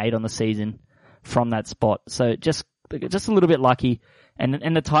 8-8 on the season from that spot. So just a little bit lucky.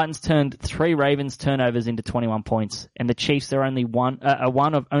 And the Titans turned 3 Ravens turnovers into 21 points. And the Chiefs are only one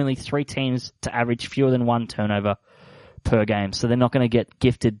of only 3 teams to average fewer than 1 turnover per game. So they're not going to get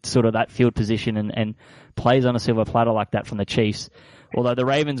gifted sort of that field position and plays on a silver platter like that from the Chiefs. Although the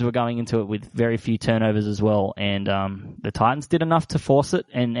Ravens were going into it with very few turnovers as well, and the Titans did enough to force it,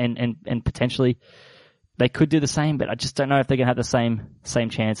 and potentially they could do the same, but I just don't know if they're going to have the same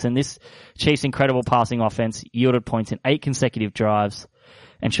chance. And this Chiefs' incredible passing offense yielded points in 8 consecutive drives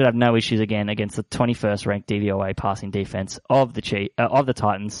and should have no issues again against the 21st ranked DVOA passing defense of the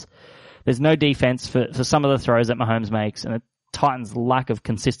Titans. There's no defense for some of the throws that Mahomes makes, and the Titans' lack of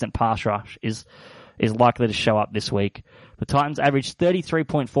consistent pass rush is likely to show up this week. The Titans averaged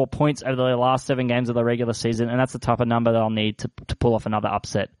 33.4 points over the last 7 games of the regular season, and that's the type of number they'll need to pull off another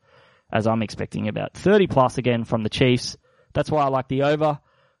upset, as I'm expecting about 30 plus again from the Chiefs. That's why I like the over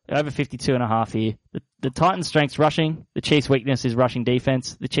 52.5 here. The Titans' strength's rushing. The Chiefs' weakness is rushing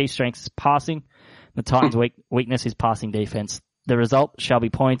defense. The Chiefs' strength is passing. The Titans' weakness is passing defense. The result shall be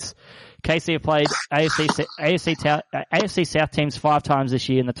points. KC have played AFC South teams 5 times this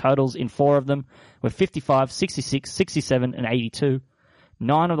year, and the totals in 4 of them were 55, 66, 67, and 82.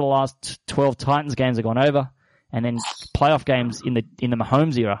 9 of the last 12 Titans games have gone over, and then playoff games in the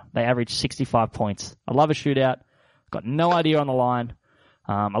Mahomes era, they averaged 65 points. I love a shootout. Got no idea on the line.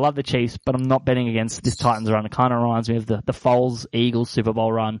 I love the Chiefs, but I'm not betting against this Titans run. It kind of reminds me of the Foles Eagles Super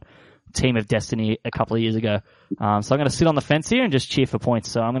Bowl run, team of destiny a couple of years ago. So I'm going to sit on the fence here and just cheer for points.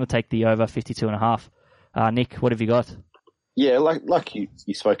 So I'm going to take the over 52.5. Nick, what have you got? Yeah, like you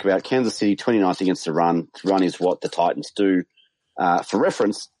spoke about, Kansas City 29th against the run. The run is what the Titans do. For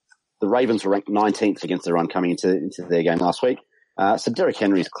reference, the Ravens were ranked 19th against the run coming into their game last week. So Derrick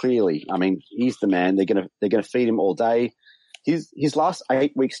Henry is clearly, he's the man. They're going to feed him all day. His last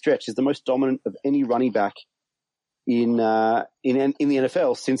 8-week stretch is the most dominant of any running back in the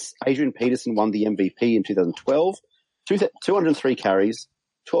NFL since Adrian Peterson won the MVP in 2012. 203 carries,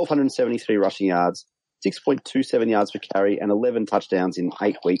 1,273 rushing yards, 6.27 yards per carry, and 11 touchdowns in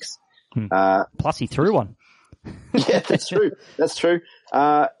 8 weeks. Plus he threw one. Yeah, that's true. That's true.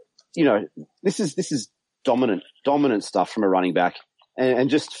 This is dominant stuff from a running back. And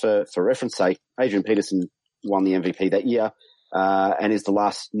just for reference sake, Adrian Peterson won the MVP that year, and is the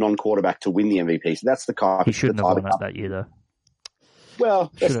last non-quarterback to win the MVP. So that's the kind. He shouldn't have won it that year, though.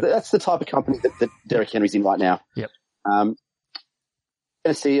 Well, that's the type of company that Derrick Henry's in right now. Yep.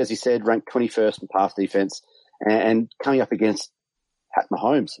 Tennessee, as you said, ranked 21st in pass defense, and coming up against Pat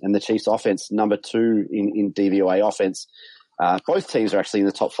Mahomes and the Chiefs offense, number 2 in DVOA offense. Both teams are actually in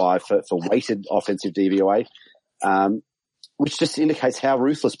the top 5 for weighted offensive DVOA, which just indicates how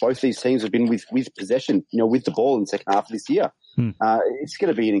ruthless both these teams have been with possession, with the ball in the second half of this year. It's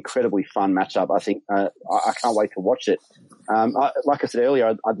going to be an incredibly fun matchup. I think I can't wait to watch it. Like I said earlier,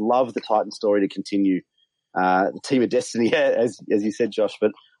 I'd love the Titan story to continue. The team of destiny, as you said, Josh,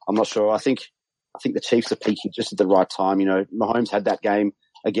 but I'm not sure. I think the Chiefs are peaking just at the right time. Mahomes had that game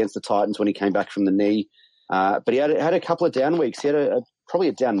against the Titans when he came back from the knee, but he had a couple of down weeks. He had probably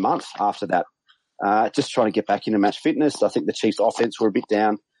a down month after that, just trying to get back into match fitness. I think the Chiefs' offense were a bit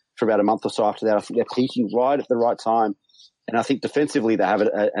down for about a month or so after that. I think they're peaking right at the right time, and I think defensively they have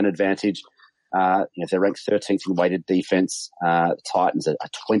an advantage. They're ranked 13th in weighted defense. The Titans are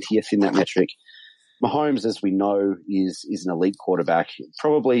 20th in that metric. Mahomes, as we know, is an elite quarterback.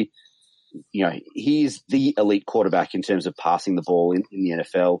 Probably, he is the elite quarterback in terms of passing the ball in the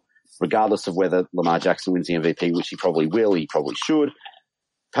NFL, regardless of whether Lamar Jackson wins the MVP, which he probably will, he probably should.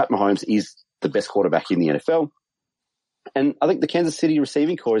 Pat Mahomes is the best quarterback in the NFL. And I think the Kansas City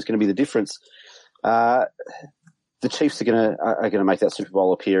receiving core is going to be the difference. The Chiefs are going to make that Super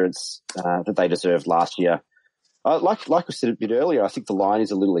Bowl appearance that they deserved last year. Like we said a bit earlier, I think the line is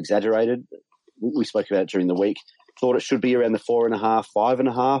a little exaggerated. We spoke about it during the week. Thought it should be around the 4.5,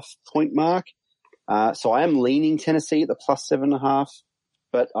 5.5 point mark. So I am leaning Tennessee at the plus 7.5.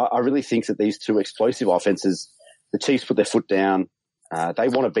 But I really think that these two explosive offenses, the Chiefs put their foot down. They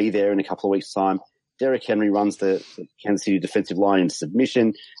want to be there in a couple of weeks' time. Derrick Henry runs the Kansas City defensive line into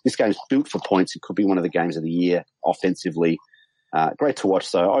submission. This game's built for points. It could be one of the games of the year offensively. Great to watch.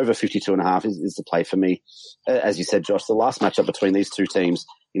 So over 52.5 is the play for me. As you said, Josh, the last matchup between these two teams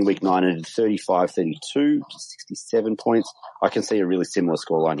in week 9 ended 35-32 to 67 points. I can see a really similar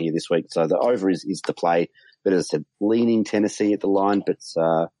scoreline here this week. So the over is the play. But as I said, leaning Tennessee at the line, but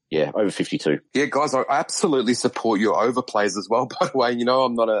over 52. Yeah, guys, I absolutely support your overplays as well, by the way.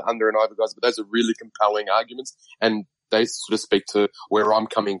 I'm not an under and over guys, but those are really compelling arguments, and they sort of speak to where I'm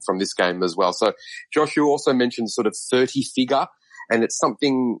coming from this game as well. So, Josh, you also mentioned sort of 30 figure, and it's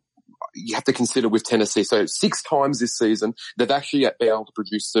something you have to consider with Tennessee. So 6 times this season, they've actually been able to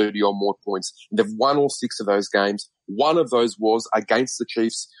produce 30 or more points. They've won all 6 of those games. One of those was against the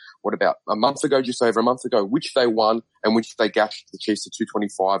Chiefs what about a month ago, just over a month ago, which they won and which they gashed the Chiefs to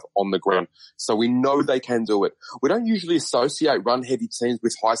 225 on the ground. So we know they can do it. We don't usually associate run-heavy teams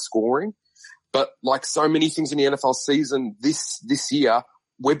with high scoring, but like so many things in the NFL season this year,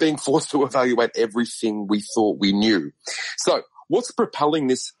 we're being forced to evaluate everything we thought we knew. So what's propelling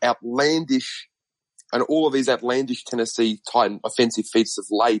this outlandish and all of these outlandish Tennessee Titan offensive feats of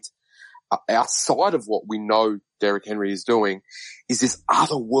late, outside of what we know Derrick Henry is doing, is this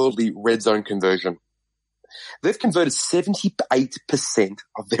otherworldly red zone conversion. They've converted 78%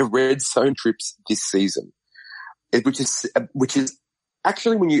 of their red zone trips this season, which is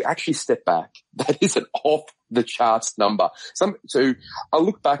actually, when you actually step back, that is an off the charts number. So I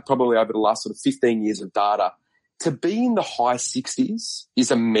look back probably over the last sort of 15 years of data. To be in the high 60s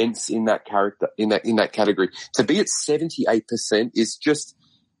is immense in that category. To be at 78% is just,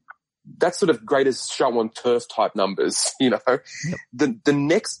 that's sort of greatest show on turf type numbers, you know. Yep. The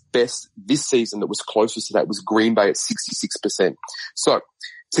next best this season that was closest to that was Green Bay at 66%. So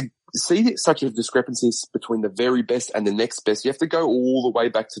to see such a discrepancy between the very best and the next best, you have to go all the way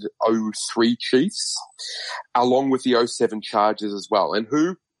back to the 03 Chiefs, along with the 07 Chargers as well. And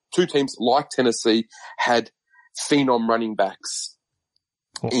two teams like Tennessee had phenom running backs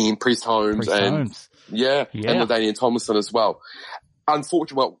in Priest Holmes and LaDainian Tomlinson as well.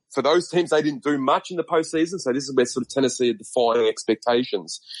 Unfortunately, well, for those teams, they didn't do much in the postseason, so this is where sort of Tennessee are defying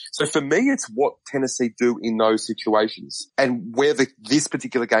expectations. So for me, it's what Tennessee do in those situations and where this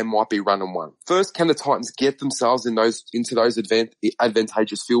particular game might be run and won. First, can the Titans get themselves into those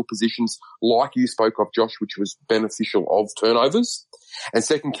advantageous field positions like you spoke of, Josh, which was beneficial of turnovers? And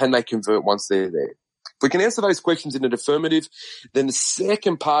second, can they convert once they're there? If we can answer those questions in an affirmative, then the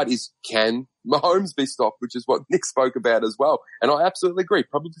second part is, can Mahomes be stopped, which is what Nick spoke about as well. And I absolutely agree.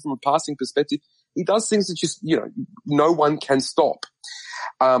 Probably from a passing perspective, he does things that just, no one can stop.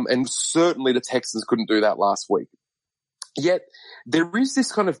 And certainly the Texans couldn't do that last week. Yet there is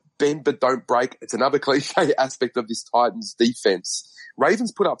this kind of bend but don't break. It's another cliche aspect of this Titans defense.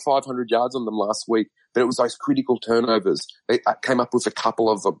 Ravens put up 500 yards on them last week, but it was those critical turnovers. They came up with a couple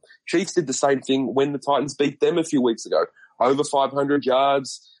of them. Chiefs did the same thing when the Titans beat them a few weeks ago. Over 500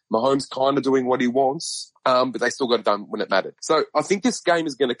 yards. Mahomes kind of doing what he wants, but they still got it done when it mattered. So I think this game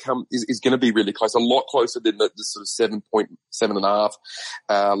is going to be really close, a lot closer than the sort of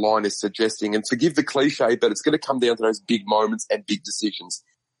 7.5 line is suggesting. And forgive the cliche, but it's going to come down to those big moments and big decisions,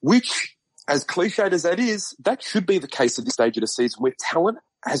 which, as cliched as that is, that should be the case at this stage of the season where talent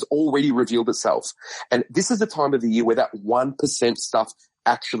has already revealed itself. And this is the time of the year where that 1% stuff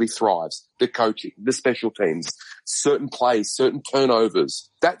actually thrives. The coaching, the special teams, certain plays, certain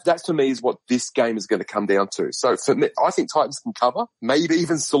turnovers. That to me is what this game is going to come down to. So for me, I think Titans can cover, maybe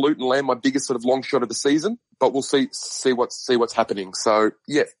even salute and land my biggest sort of long shot of the season, but we'll see what's happening. So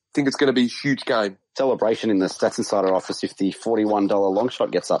yeah, I think it's going to be a huge game. Celebration in the Stats Insider office if the $41 long shot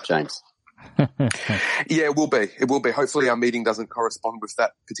gets up, James. Yeah, it will be. It will be. Hopefully our meeting doesn't correspond with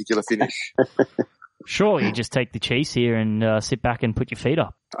that particular finish. Sure, you just take the Chiefs here and sit back and put your feet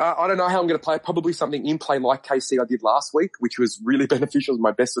up. I don't know how I'm going to play. Probably something in play like KC I did last week, which was really beneficial. It was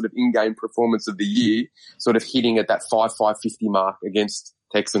my best sort of in-game performance of the year, sort of hitting at that 5.50 mark against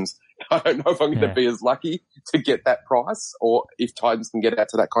Texans. I don't know if I'm going to be as lucky to get that price or if Titans can get out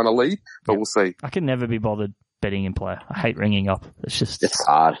to that kind of lead, but we'll see. I can never be bothered betting in play. I hate ringing up. It's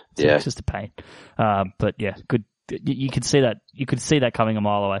hard. Yeah. It's just a pain. But yeah, good. You could see that coming a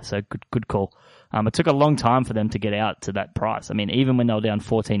mile away. So good call. It took a long time for them to get out to that price. I mean, even when they were down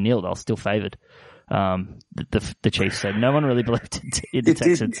 14-0, they were still favoured. The Chiefs. So no one really believed in the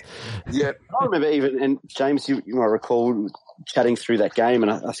Texans. Yeah, I remember even, and James, you might recall chatting through that game,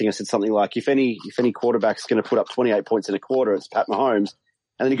 and I think I said something like, if any quarterback's going to put up 28 points in a quarter, it's Pat Mahomes.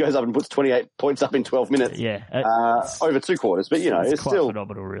 And then he goes up and puts 28 points up in 12 minutes. Yeah. Over 2 quarters. But, it's quite still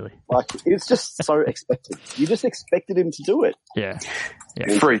phenomenal, really. Like, it's just so expected. You just expected him to do it. Yeah.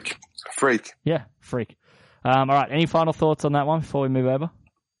 Freak. Yeah, freak. All right. Any final thoughts on that one before we move over?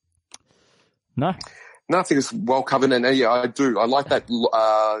 No? No, I think it's well covered. And yeah, I do. I like that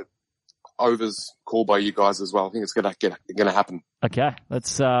overs call by you guys as well. I think it's going to happen. Okay.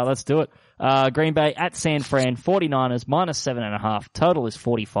 Let's do it. Green Bay at San Fran, 49ers, -7.5. Total is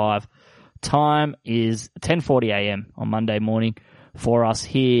 45. Time is 10:40 a.m. on Monday morning for us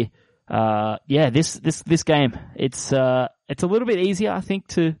here. This game, it's a little bit easier, I think,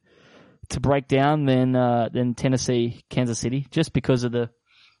 to break down than Tennessee, Kansas City, just because of the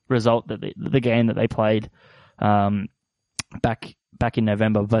result that the game that they played, back in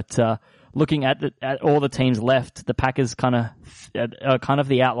November. But, looking at all the teams left, the Packers are kind of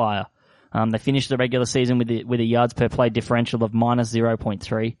the outlier. They finished the regular season with a yards per play differential of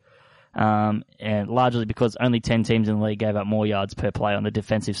 -0.3. and largely because only 10 teams in the league gave up more yards per play on the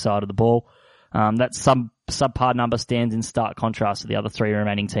defensive side of the ball. That subpar number stands in stark contrast to the other three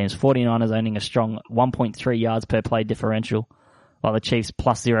remaining teams. 49ers owning a strong 1.3 yards per play differential, while the Chiefs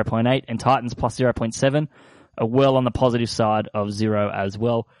plus 0.8 and Titans plus 0.7 are well on the positive side of 0 as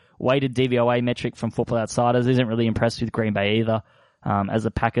well. Weighted DVOA metric from Football Outsiders isn't really impressed with Green Bay either, as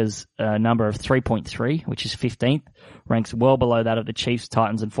the Packers' number of 3.3, which is 15th, ranks well below that of the Chiefs,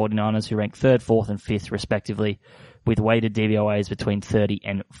 Titans, and 49ers, who rank 3rd, 4th, and 5th, respectively, with weighted DVOAs between 30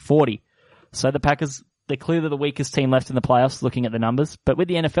 and 40. So the Packers, they're clearly the weakest team left in the playoffs, looking at the numbers. But with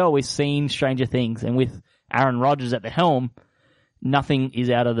the NFL, we've seen stranger things, and with Aaron Rodgers at the helm, nothing is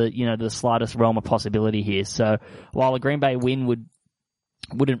out of the slightest realm of possibility here. So while a Green Bay win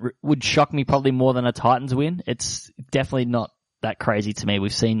would shock me probably more than a Titans win, it's definitely not that crazy to me.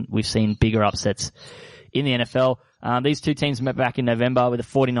 We've seen bigger upsets in the NFL. These two teams met back in November with the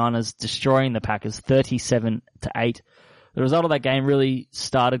 49ers destroying the Packers 37-8. The result of that game really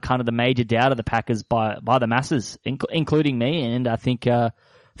started kind of the major doubt of the Packers by the masses, including me. And I think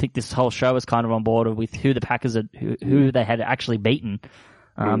this whole show was kind of on board with who the Packers who they had actually beaten.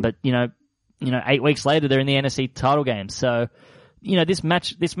 But 8 weeks later, they're in the NFC title game. So, this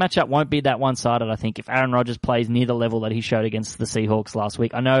matchup won't be that one-sided, I think, if Aaron Rodgers plays near the level that he showed against the Seahawks last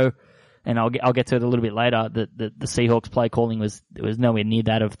week. I know, and I'll get to it a little bit later, that the Seahawks play calling was nowhere near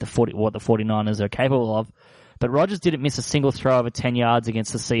that of what the 49ers are capable of. But Rodgers didn't miss a single throw over 10 yards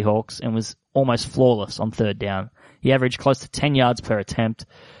against the Seahawks and was almost flawless on third down. He averaged close to 10 yards per attempt.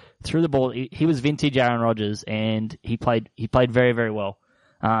 Threw the ball. He was vintage Aaron Rodgers, and he played very, very well.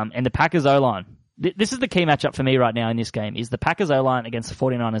 And the Packers O-line. This is the key matchup for me right now in this game, is the Packers O-line against the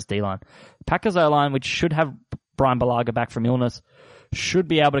 49ers D-line. Packers O-line, which should have Brian Bulaga back from illness, should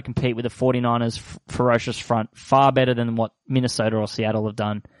be able to compete with the 49ers' ferocious front far better than what Minnesota or Seattle have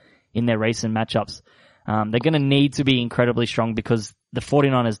done in their recent matchups. They're going to need to be incredibly strong because the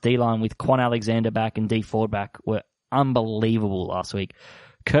 49ers D-line with Quan Alexander back and Dee Ford back were unbelievable last week.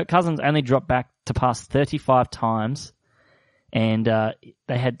 Kirk Cousins only dropped back to pass 35 times, and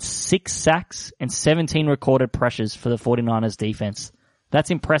they had 6 sacks and 17 recorded pressures for the 49ers defense.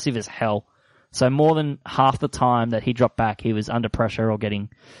 That's impressive as hell. So more than half the time that he dropped back, he was under pressure or getting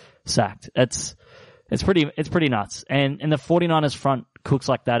sacked. It's pretty nuts. And the 49ers front cooks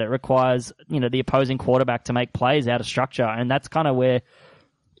like that. It requires, the opposing quarterback to make plays out of structure. And that's kind of where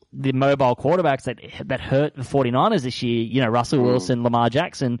the mobile quarterbacks that hurt the 49ers this year, Russell Wilson, Lamar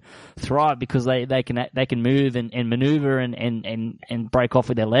Jackson, thrive because they can move and maneuver and break off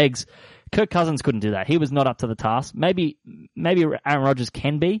with their legs. Kirk Cousins couldn't do that. He was not up to the task. Maybe Aaron Rodgers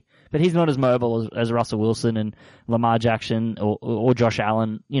can be, but he's not as mobile as Russell Wilson and Lamar Jackson or Josh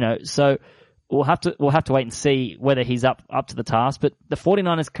Allen, so we'll have to wait and see whether he's up to the task. But the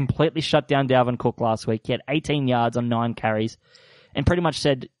 49ers completely shut down Dalvin Cook last week. He had 18 yards on 9 carries and pretty much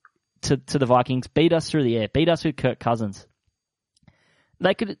said to the Vikings, beat us through the air, beat us with Kirk Cousins.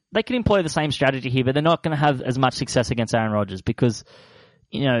 They could employ the same strategy here, but they're not going to have as much success against Aaron Rodgers because,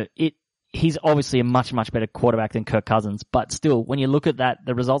 he's obviously a much, much better quarterback than Kirk Cousins. But still, when you look at that,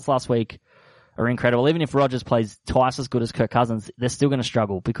 the results last week are incredible. Even if Rodgers plays twice as good as Kirk Cousins, they're still going to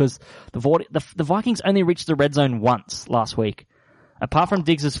struggle because the Vikings only reached the red zone once last week. Apart from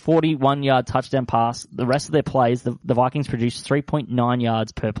Diggs' 41-yard touchdown pass, the rest of their plays, the Vikings produced 3.9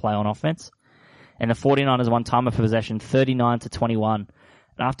 yards per play on offense. And the 49ers won time of possession 39-21. And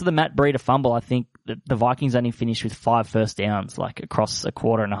after the Matt Breida fumble, I think that the Vikings only finished with 5 first downs, like across a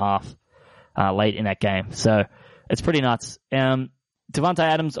quarter and a half late in that game. So it's pretty nuts. Devontae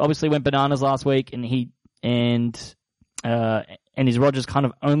Adams obviously went bananas last week, and he's Rodgers' kind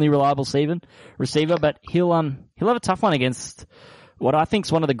of only reliable receiver, but he'll have a tough one against what I think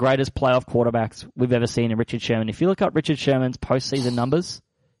is one of the greatest playoff quarterbacks we've ever seen in Richard Sherman. If you look up Richard Sherman's postseason numbers,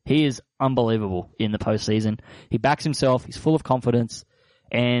 he is unbelievable in the postseason. He backs himself. He's full of confidence,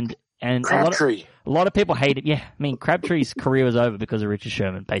 and Crabtree. A lot of people hate it. Yeah, I mean Crabtree's career was over because of Richard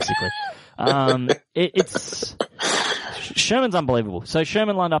Sherman, basically. Sherman's unbelievable. So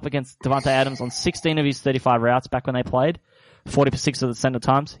Sherman lined up against Devontae Adams on 16 of his 35 routes back when they played, 46 of the center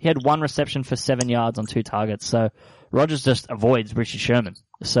times. He had 1 reception for 7 yards on 2 targets. So Rodgers just avoids Richard Sherman.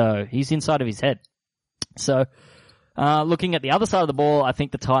 So he's inside of his head. So looking at the other side of the ball, I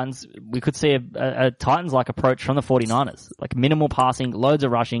think the Titans, we could see a Titans-like approach from the 49ers. Like minimal passing, loads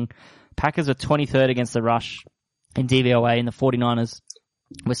of rushing. Packers are 23rd against the rush in DVOA, and the 49ers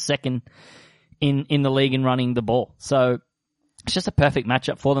were second in the league in running the ball. So it's just a perfect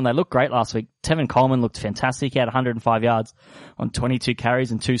matchup for them. They looked great last week. Tevin Coleman looked fantastic. He had 105 yards on 22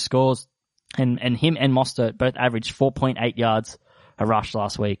 carries and 2 scores. And him and Mostert both averaged 4.8 yards a rush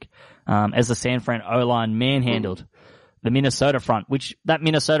last week, as the San Fran O-line manhandled the Minnesota front, which that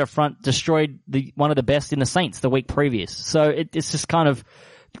Minnesota front destroyed one of the best in the Saints the week previous. So it's just kind of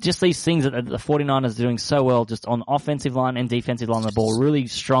just these things that the 49ers are doing so well, just on offensive line and defensive line of the ball, really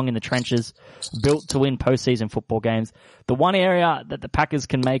strong in the trenches, built to win postseason football games. The one area that the Packers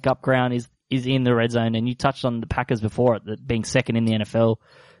can make up ground is in the red zone, and you touched on the Packers before it, being second in the NFL,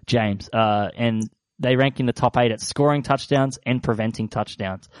 James, and they rank in the top 8 at scoring touchdowns and preventing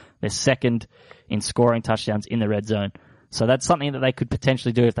touchdowns. They're second in scoring touchdowns in the red zone. So that's something that they could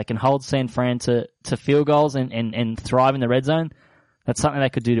potentially do if they can hold San Fran to field goals and thrive in the red zone. That's something they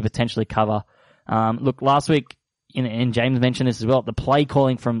could do to potentially cover. Look, last week, and James mentioned this as well, the play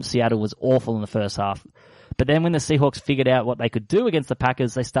calling from Seattle was awful in the first half. But then when the Seahawks figured out what they could do against the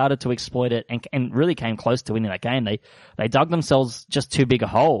Packers, they started to exploit it and really came close to winning that game. They dug themselves just too big a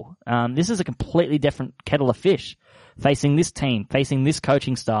hole. This is a completely different kettle of fish. Facing this team, facing this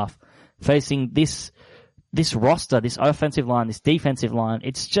coaching staff, facing this roster, this offensive line, this defensive line,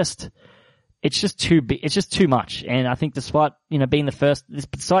 it's just too big. It's just too much. And I think despite this being the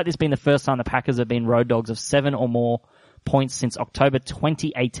first time the Packers have been road dogs of 7 or more points since October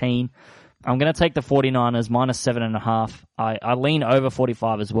 2018, I'm going to take the 49ers minus 7.5. I lean over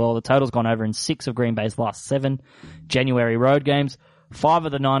 45 as well. The total's gone over in 6 of Green Bay's last 7 January road games. 5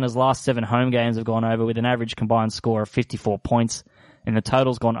 of the Niners' last 7 home games have gone over with an average combined score of 54 points. And the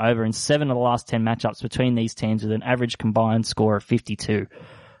total's gone over in 7 of the last 10 matchups between these teams with an average combined score of 52.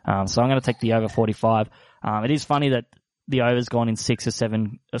 So I'm going to take the over 45. It is funny that the over's gone in 6 or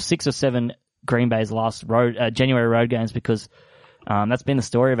 7 Green Bay's last January road games, because that's been the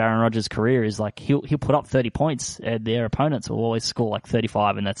story of Aaron Rodgers' career, is like he'll put up 30 points and their opponents will always score like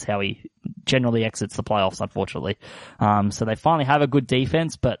 35, and that's how he generally exits the playoffs, unfortunately. So they finally have a good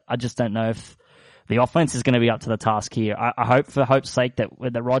defense, but I just don't know if the offense is going to be up to the task here. I hope, for hope's sake,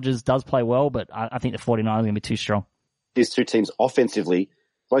 that Rodgers does play well, but I think the 49ers are going to be too strong. These two teams offensively,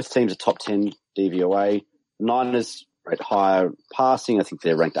 both teams are top 10 DVOA. Niners rate higher passing. I think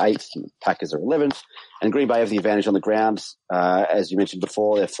they're ranked 8th. And the Packers are 11th. And Green Bay have the advantage on the ground. As you mentioned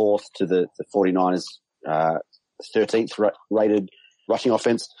before, they're 4th to the 49ers, 13th rated rushing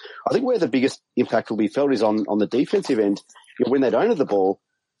offense. I think where the biggest impact will be felt is on the defensive end. When they don't have the ball,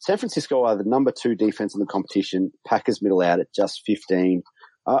 San Francisco are the number 2 defense in the competition. Packers middle out at just 15.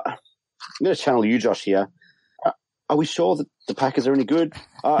 I'm going to channel you, Josh, here. Are we sure that the Packers are any good?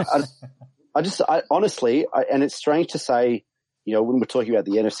 Honestly, and it's strange to say, when we're talking about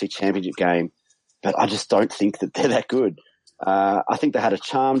the NFC Championship game, but I just don't think that they're that good. I think they had a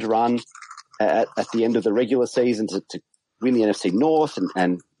charmed run at the end of the regular season to win the NFC North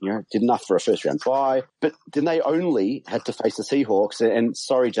and did enough for a first round bye. But then they only had to face the Seahawks. And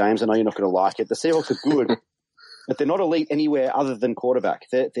sorry, James, I know you're not going to like it. The Seahawks are good, but they're not elite anywhere other than quarterback.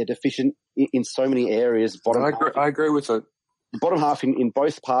 They're deficient in so many areas. I agree with it. Bottom half in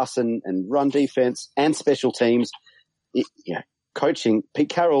both pass and run defense and special teams. Coaching, Pete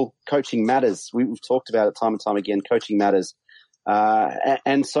Carroll, coaching matters. We've talked about it time and time again. Coaching matters.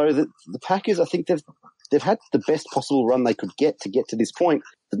 And so the Packers, I think they've had the best possible run they could get to this point.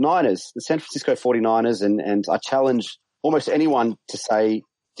 The Niners, the San Francisco 49ers, and I challenge almost anyone to say,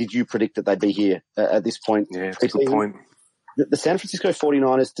 did you predict that they'd be here at this point? Yeah, that's a good point. The San Francisco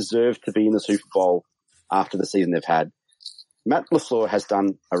 49ers deserve to be in the Super Bowl after the season they've had. Matt LaFleur has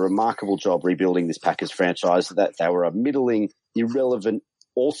done a remarkable job rebuilding this Packers franchise. That they were a middling, irrelevant,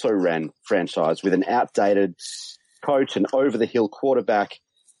 also-ran franchise with an outdated coach, an over-the-hill quarterback.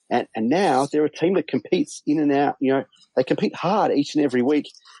 And now they're a team that competes in and out. They compete hard each and every week.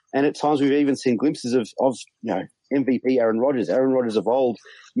 And at times we've even seen glimpses of MVP Aaron Rodgers of old.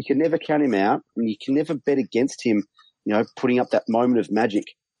 You can never count him out, and you can never bet against him, putting up that moment of magic.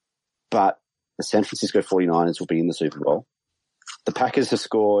 But the San Francisco 49ers will be in the Super Bowl. The Packers have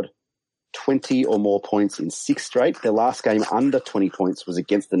scored 20 or more points in 6 straight. Their last game under 20 points was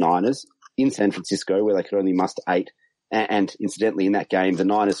against the Niners in San Francisco, where they could only muster 8. And incidentally, in that game, the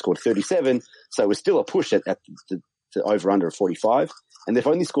Niners scored 37, so it was still a push at the over-under of 45. And they've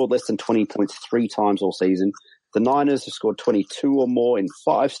only scored less than 20 points 3 times all season. The Niners have scored 22 or more in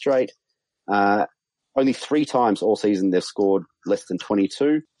 5 straight. Only 3 times all season they've scored less than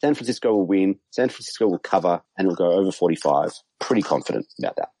 22. San Francisco will win. San Francisco will cover, and it'll go over 45. Pretty confident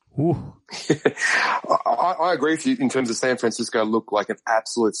about that. Ooh. I agree with you in terms of San Francisco look like an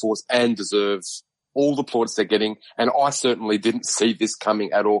absolute force and deserves all the plaudits they're getting. And I certainly didn't see this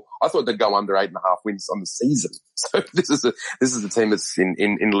coming at all. I thought they'd go under 8.5 wins on the season. So this is a team that's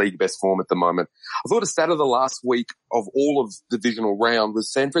in league best form at the moment. I thought a stat of the last week of all of the divisional round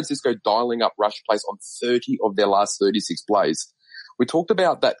was San Francisco dialing up rush plays on 30 of their last 36 plays. We talked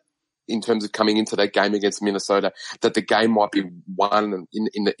about that in terms of coming into that game against Minnesota, that the game might be won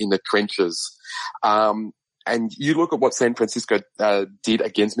in the trenches. And you look at what San Francisco did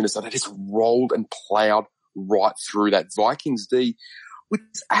against Minnesota, they just rolled and plowed right through that Vikings D, which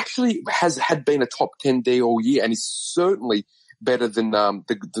actually had been a top 10 D all year and is certainly better than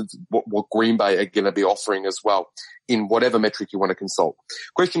what Green Bay are going to be offering as well in whatever metric you want to consult.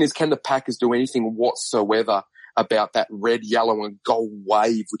 Question is, can the Packers do anything whatsoever about that red, yellow and gold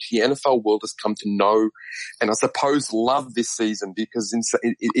wave, which the NFL world has come to know and I suppose love this season, because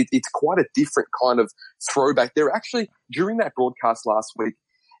it's quite a different kind of throwback. There actually, during that broadcast last week,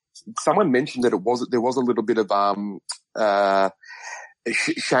 someone mentioned that there was a little bit of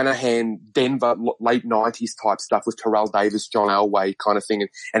Shanahan, Denver, late 90s type stuff with Terrell Davis, John Elway kind of thing,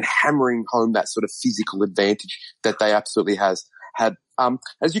 and hammering home that sort of physical advantage that they absolutely had.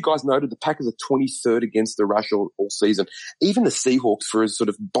 As you guys noted, the Packers are 23rd against the rush all season. Even the Seahawks, for as sort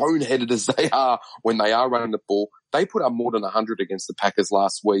of boneheaded as they are when they are running the ball, they put up more than 100 against the Packers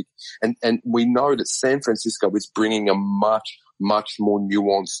last week. And we know that San Francisco is bringing a much, much more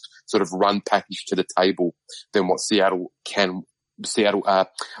nuanced sort of run package to the table than what Seattle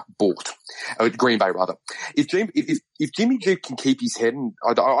bought. Green Bay, rather. If Jimmy G can keep his head, and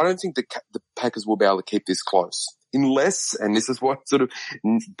I don't think the Packers will be able to keep this close. Unless, and this is what sort of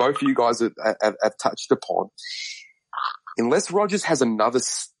both of you guys have touched upon, unless Rodgers has another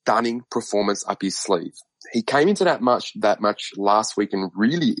stunning performance up his sleeve. He came into that match last week in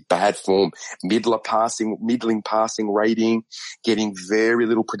really bad form, middling passing rating, getting very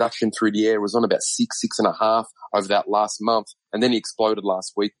little production through the air. It was on about 6.5 over that last month. And then he exploded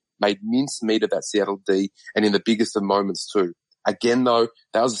last week, made mincemeat of that Seattle D, and in the biggest of moments too. Again though,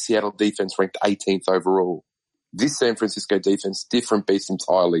 that was a Seattle defense ranked 18th overall. This San Francisco defense, different beast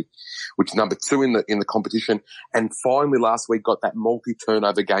entirely, which is number 2 in the competition. And finally last week got that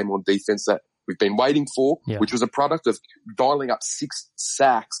multi-turnover game on defense that we've been waiting for, which was a product of dialing up 6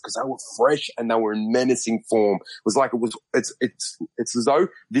 sacks because they were fresh and they were in menacing form. It's as though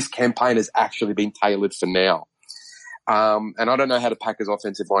this campaign has actually been tailored for now. And I don't know how the Packers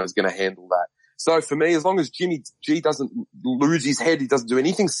offensive line is going to handle that. So for me, as long as Jimmy G doesn't lose his head, he doesn't do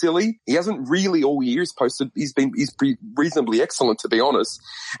anything silly. He hasn't really all year posted. He's pretty reasonably excellent, to be honest.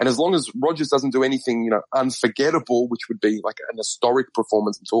 And as long as Rodgers doesn't do anything, unforgettable, which would be like an historic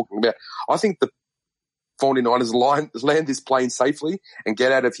performance I'm talking about, I think the 49ers land this plane safely and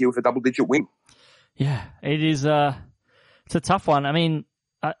get out of here with a double-digit win. Yeah, it is. It's a tough one. I mean,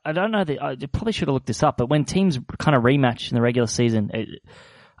 I don't know. I probably should have looked this up, but when teams kind of rematch in the regular season,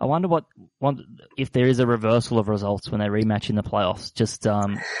 I wonder if there is a reversal of results when they rematch in the playoffs, just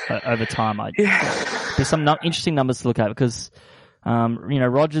over time. There's some interesting numbers to look at because,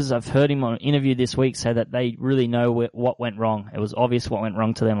 Rodgers, I've heard him on an interview this week say that they really know what went wrong. It was obvious what went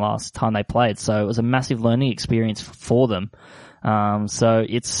wrong to them last time they played, so it was a massive learning experience for them. So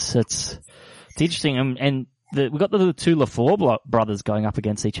it's interesting, and we've got the 2 LaFleur brothers going up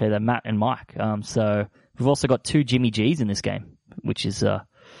against each other, Matt and Mike. So we've also got 2 Jimmy G's in this game, which is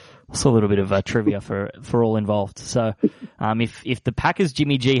also a little bit of trivia for all involved. So if the Packers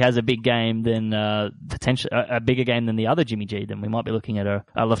Jimmy G has a big game, then potentially a bigger game than the other Jimmy G, then we might be looking at a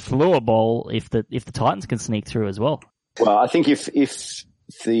LaFleur Bowl if the Titans can sneak through as well. Well, I think if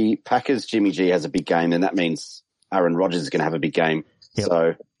the Packers Jimmy G has a big game, then that means Aaron Rodgers is going to have a big game. Yep.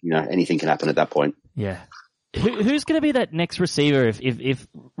 So anything can happen at that point. Yeah. Who's going to be that next receiver if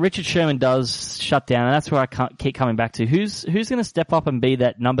Richard Sherman does shut down? And that's where I keep coming back to. Who's going to step up and be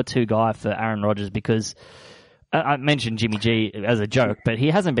that number 2 guy for Aaron Rodgers? Because I mentioned Jimmy G as a joke, but he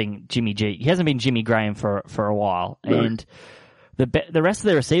hasn't been Jimmy G. He hasn't been Jimmy Graham for a while. No. And the rest of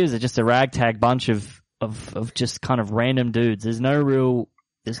the receivers are just a ragtag bunch of just kind of random dudes. There's no real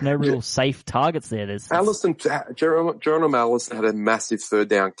safe targets there. Geronimo Allison had a massive 3rd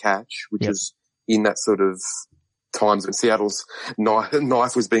down catch, which is in that sort of times when Seattle's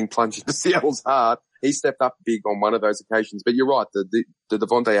knife was being plunged into Seattle's heart. He stepped up big on one of those occasions. But you're right, the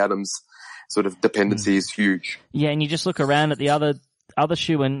Devontae Adams sort of dependency is huge. Yeah, and you just look around at the other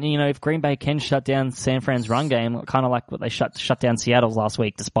shoe and, if Green Bay can shut down San Fran's run game, kind of like what they shut down Seattle's last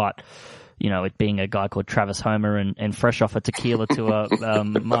week, despite it being a guy called Travis Homer and fresh off a tequila to a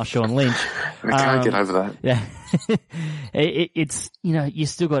Marshawn Lynch. I can't get over that. Yeah. It's, you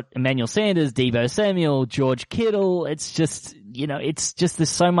still got Emmanuel Sanders, Deebo Samuel, George Kittle. It's just, there's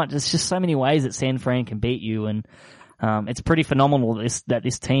so many ways that San Fran can beat you. And, it's pretty phenomenal that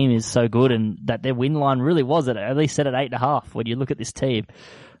this team is so good and that their win line really was at least set at 8.5 when you look at this team.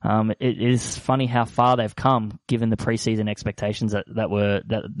 It is funny how far they've come given the preseason expectations that were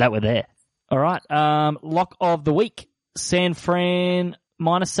there. All right. Lock of the week. San Fran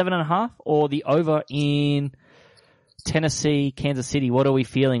minus 7.5 or the over in Tennessee, Kansas City? What are we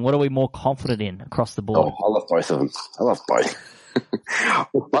feeling? What are we more confident in across the board? Oh, I love both of them. I love both.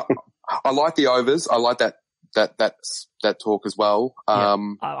 I like the overs. I like that talk as well.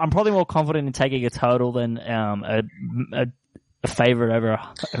 I'm probably more confident in taking a total than a favorite over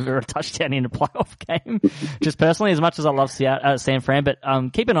a touchdown in a playoff game. Just personally, as much as I love San Fran, but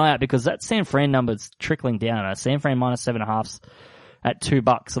keep an eye out because that San Fran number's trickling down. San Fran minus 7.5 at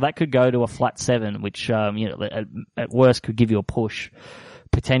 $2, so that could go to a flat 7, which at worst could give you a push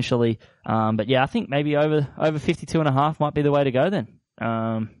potentially. But yeah, I think maybe over 52.5 might be the way to go then.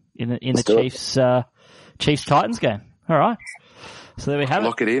 In the Chiefs Titans game. All right. So there we have it.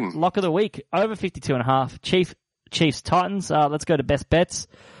 Lock it in. Lock of the week. Over 52.5. Chiefs Titans. Let's go to best bets.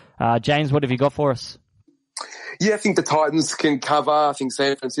 James, what have you got for us? Yeah, I think the Titans can cover. I think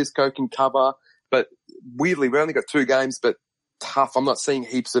San Francisco can cover. But weirdly, we only got 2 games, but tough. I'm not seeing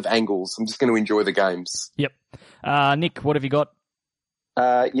heaps of angles. I'm just going to enjoy the games. Yep. Nick, what have you got?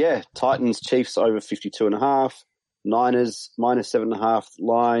 Titans, Chiefs over 52.5. Niners minus 7.5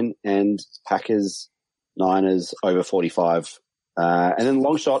 line, and Packers, Niners over 45. And then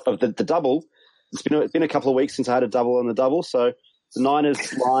long shot of the double. It's been a couple of weeks since I had a double on the double. So the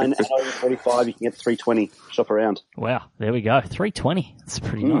Niners line and over 45, you can get 320. Shop around. Wow, there we go. 320. That's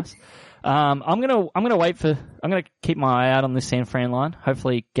pretty nice. I'm gonna keep my eye out on this San Fran line.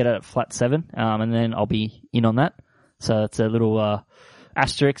 Hopefully get it at flat 7. And then I'll be in on that. So it's a little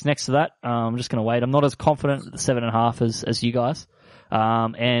asterisk next to that. I'm just going to wait. I'm not as confident at the 7.5 as you guys.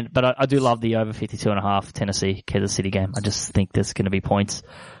 But I do love the over 52.5 Tennessee Kansas City game. I just think there's going to be points.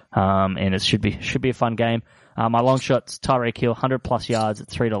 And it should be a fun game. My long shots, Tyreek Hill, 100+ yards at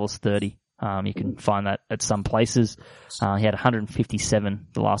 $3.30. You can find that at some places. He had 157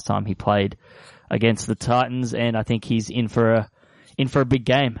 the last time he played against the Titans, and I think he's in for a big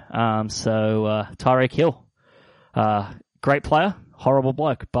game. So Tyreek Hill, great player. Horrible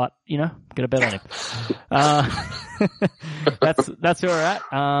bloke, but, get a bet on him. That's where we're at.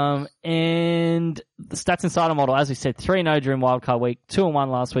 And the Stats Insider model, as we said, 3-0 during wildcard week, 2-1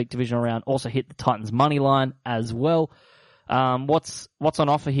 last week, divisional round, also hit the Titans money line as well. What's on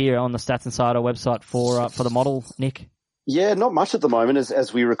offer here on the Stats Insider website for the model, Nick? Yeah, not much at the moment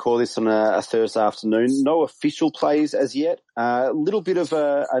as we record this on a Thursday afternoon. No official plays as yet. A little bit of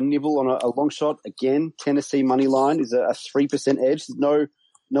a nibble on a long shot. Again, Tennessee money line is a 3% edge. No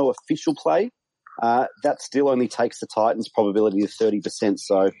official play. That still only takes the Titans probability to 30%.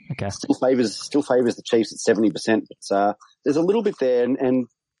 So still favors the Chiefs at 70%. But there's a little bit there, and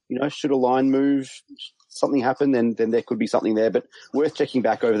should a line move, something happen, then there could be something there. But worth checking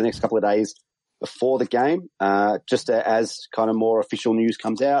back over the next couple of days before the game, just as kind of more official news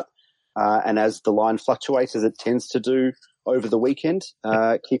comes out, and as the line fluctuates, as it tends to do over the weekend,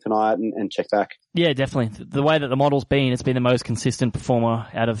 keep an eye out and check back. Yeah, definitely. The way that the model's been, it's been the most consistent performer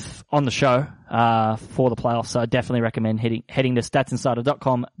on the show, for the playoffs. So I definitely recommend heading to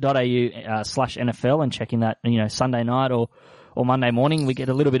statsinsider.com.au/NFL and checking that, Sunday night or Monday morning. We get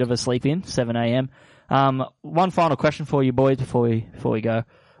a little bit of a sleep in, 7 a.m. One final question for you boys before we go.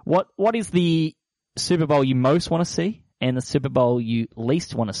 What is the Super Bowl you most want to see and the Super Bowl you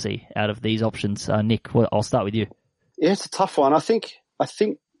least want to see out of these options? Nick, I'll start with you. Yeah, it's a tough one. I think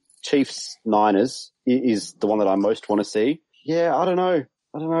Chiefs Niners is the one that I most want to see. Yeah, I don't know.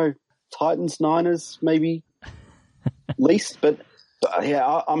 Titans Niners maybe least, but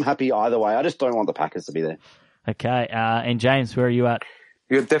yeah, I'm happy either way. I just don't want the Packers to be there. Okay, and James, where are you at?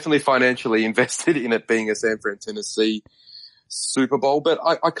 You're definitely financially invested in it being a San Fran, Tennessee Super Bowl, but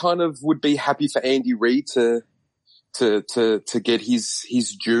I kind of would be happy for Andy Reid to get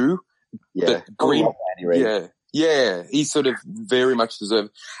his due. Yeah, Andy Reid. Yeah, he sort of very much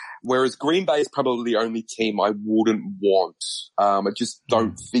deserved. Whereas Green Bay is probably the only team I wouldn't want. I just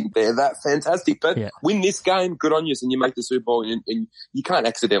don't think they're that fantastic. But win this game, good on you, and you make the Super Bowl, and you can't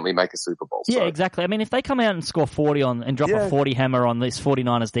accidentally make a Super Bowl. So. Yeah, exactly. I mean, if they come out and score 40 and drop a 40 hammer on this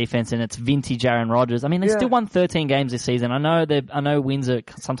 49ers defense, and it's vintage Aaron Rodgers. I mean, they still won 13 games this season. I know wins are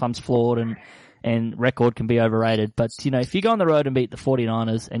sometimes flawed and record can be overrated, but if you go on the road and beat the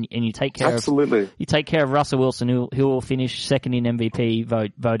 49ers and you take care of Russell Wilson, who will finish second in MVP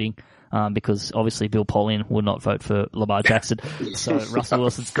voting, because obviously Bill Polian would not vote for Lamar Jackson, so Russell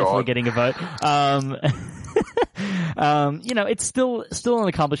Wilson's definitely getting a vote. It's still an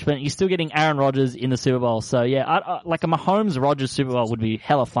accomplishment. You're still getting Aaron Rodgers in the Super Bowl. So yeah, like a Mahomes-Rodgers Super Bowl would be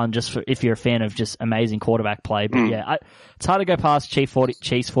hella fun just if you're a fan of just amazing quarterback play. But it's hard to go past Chiefs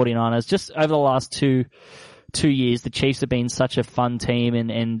 49ers. Just over the last two years, the Chiefs have been such a fun team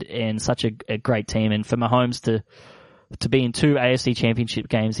and such a great team. And for Mahomes to be in 2 AFC championship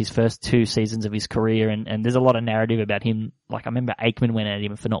games his first 2 seasons of his career, and there's a lot of narrative about him. Like, I remember Aikman went at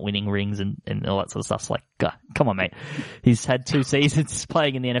him for not winning rings and all that sort of stuff. It's like, God, come on, mate. He's had 2 seasons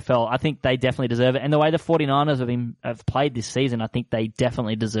playing in the NFL. I think they definitely deserve it. And the way the 49ers have played this season, I think they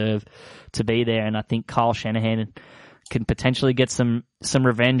definitely deserve to be there. And I think Kyle Shanahan can potentially get some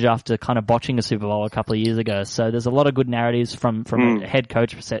revenge after kind of botching a Super Bowl a couple of years ago. So there's a lot of good narratives from a head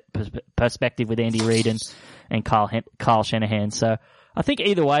coach perspective with Andy Reid and Kyle Shanahan. So I think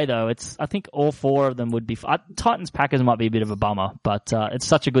either way, though, I think all 4 of them would be. Titans Packers might be a bit of a bummer, but it's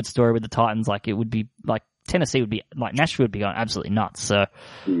such a good story with the Titans. Like, it would be like Tennessee would be like Nashville would be going absolutely nuts. So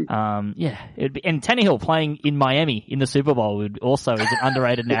yeah, it'd be. And Tannehill playing in Miami in the Super Bowl would also is an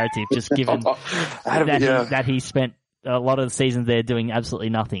underrated narrative, just given that he spent a lot of the seasons there doing absolutely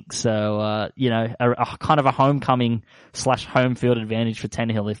nothing. So, a kind of a homecoming / home field advantage for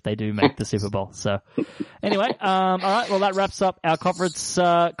Tannehill if they do make the Super Bowl. So anyway, all right. Well, that wraps up our conference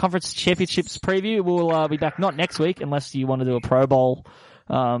championships preview. We'll be back not next week unless you want to do a Pro Bowl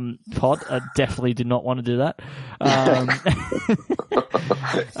pod. I definitely did not want to do that.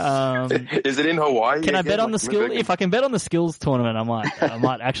 Is it in Hawaii? Can I bet on the skills? If I can bet on the skills tournament, I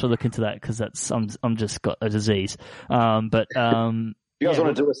might actually look into that because I'm just got a disease. You guys want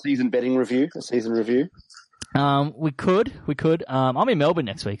to do a season betting review? A season review? We could. I'm in Melbourne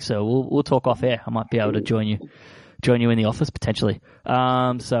next week, so we'll talk off air. I might be able to join you in the office potentially.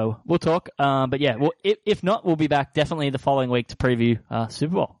 So we'll talk. But yeah, if not, we'll be back definitely the following week to preview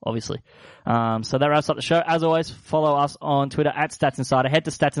Super Bowl, obviously. So that wraps up the show. As always, follow us on Twitter at StatsInsider. Head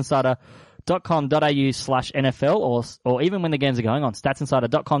to statsinsider.com.au/NFL or even when the games are going on,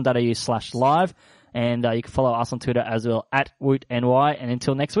 statsinsider.com.au/live. And you can follow us on Twitter as well at WootNY. And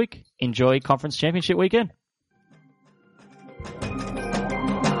until next week, enjoy Conference Championship weekend.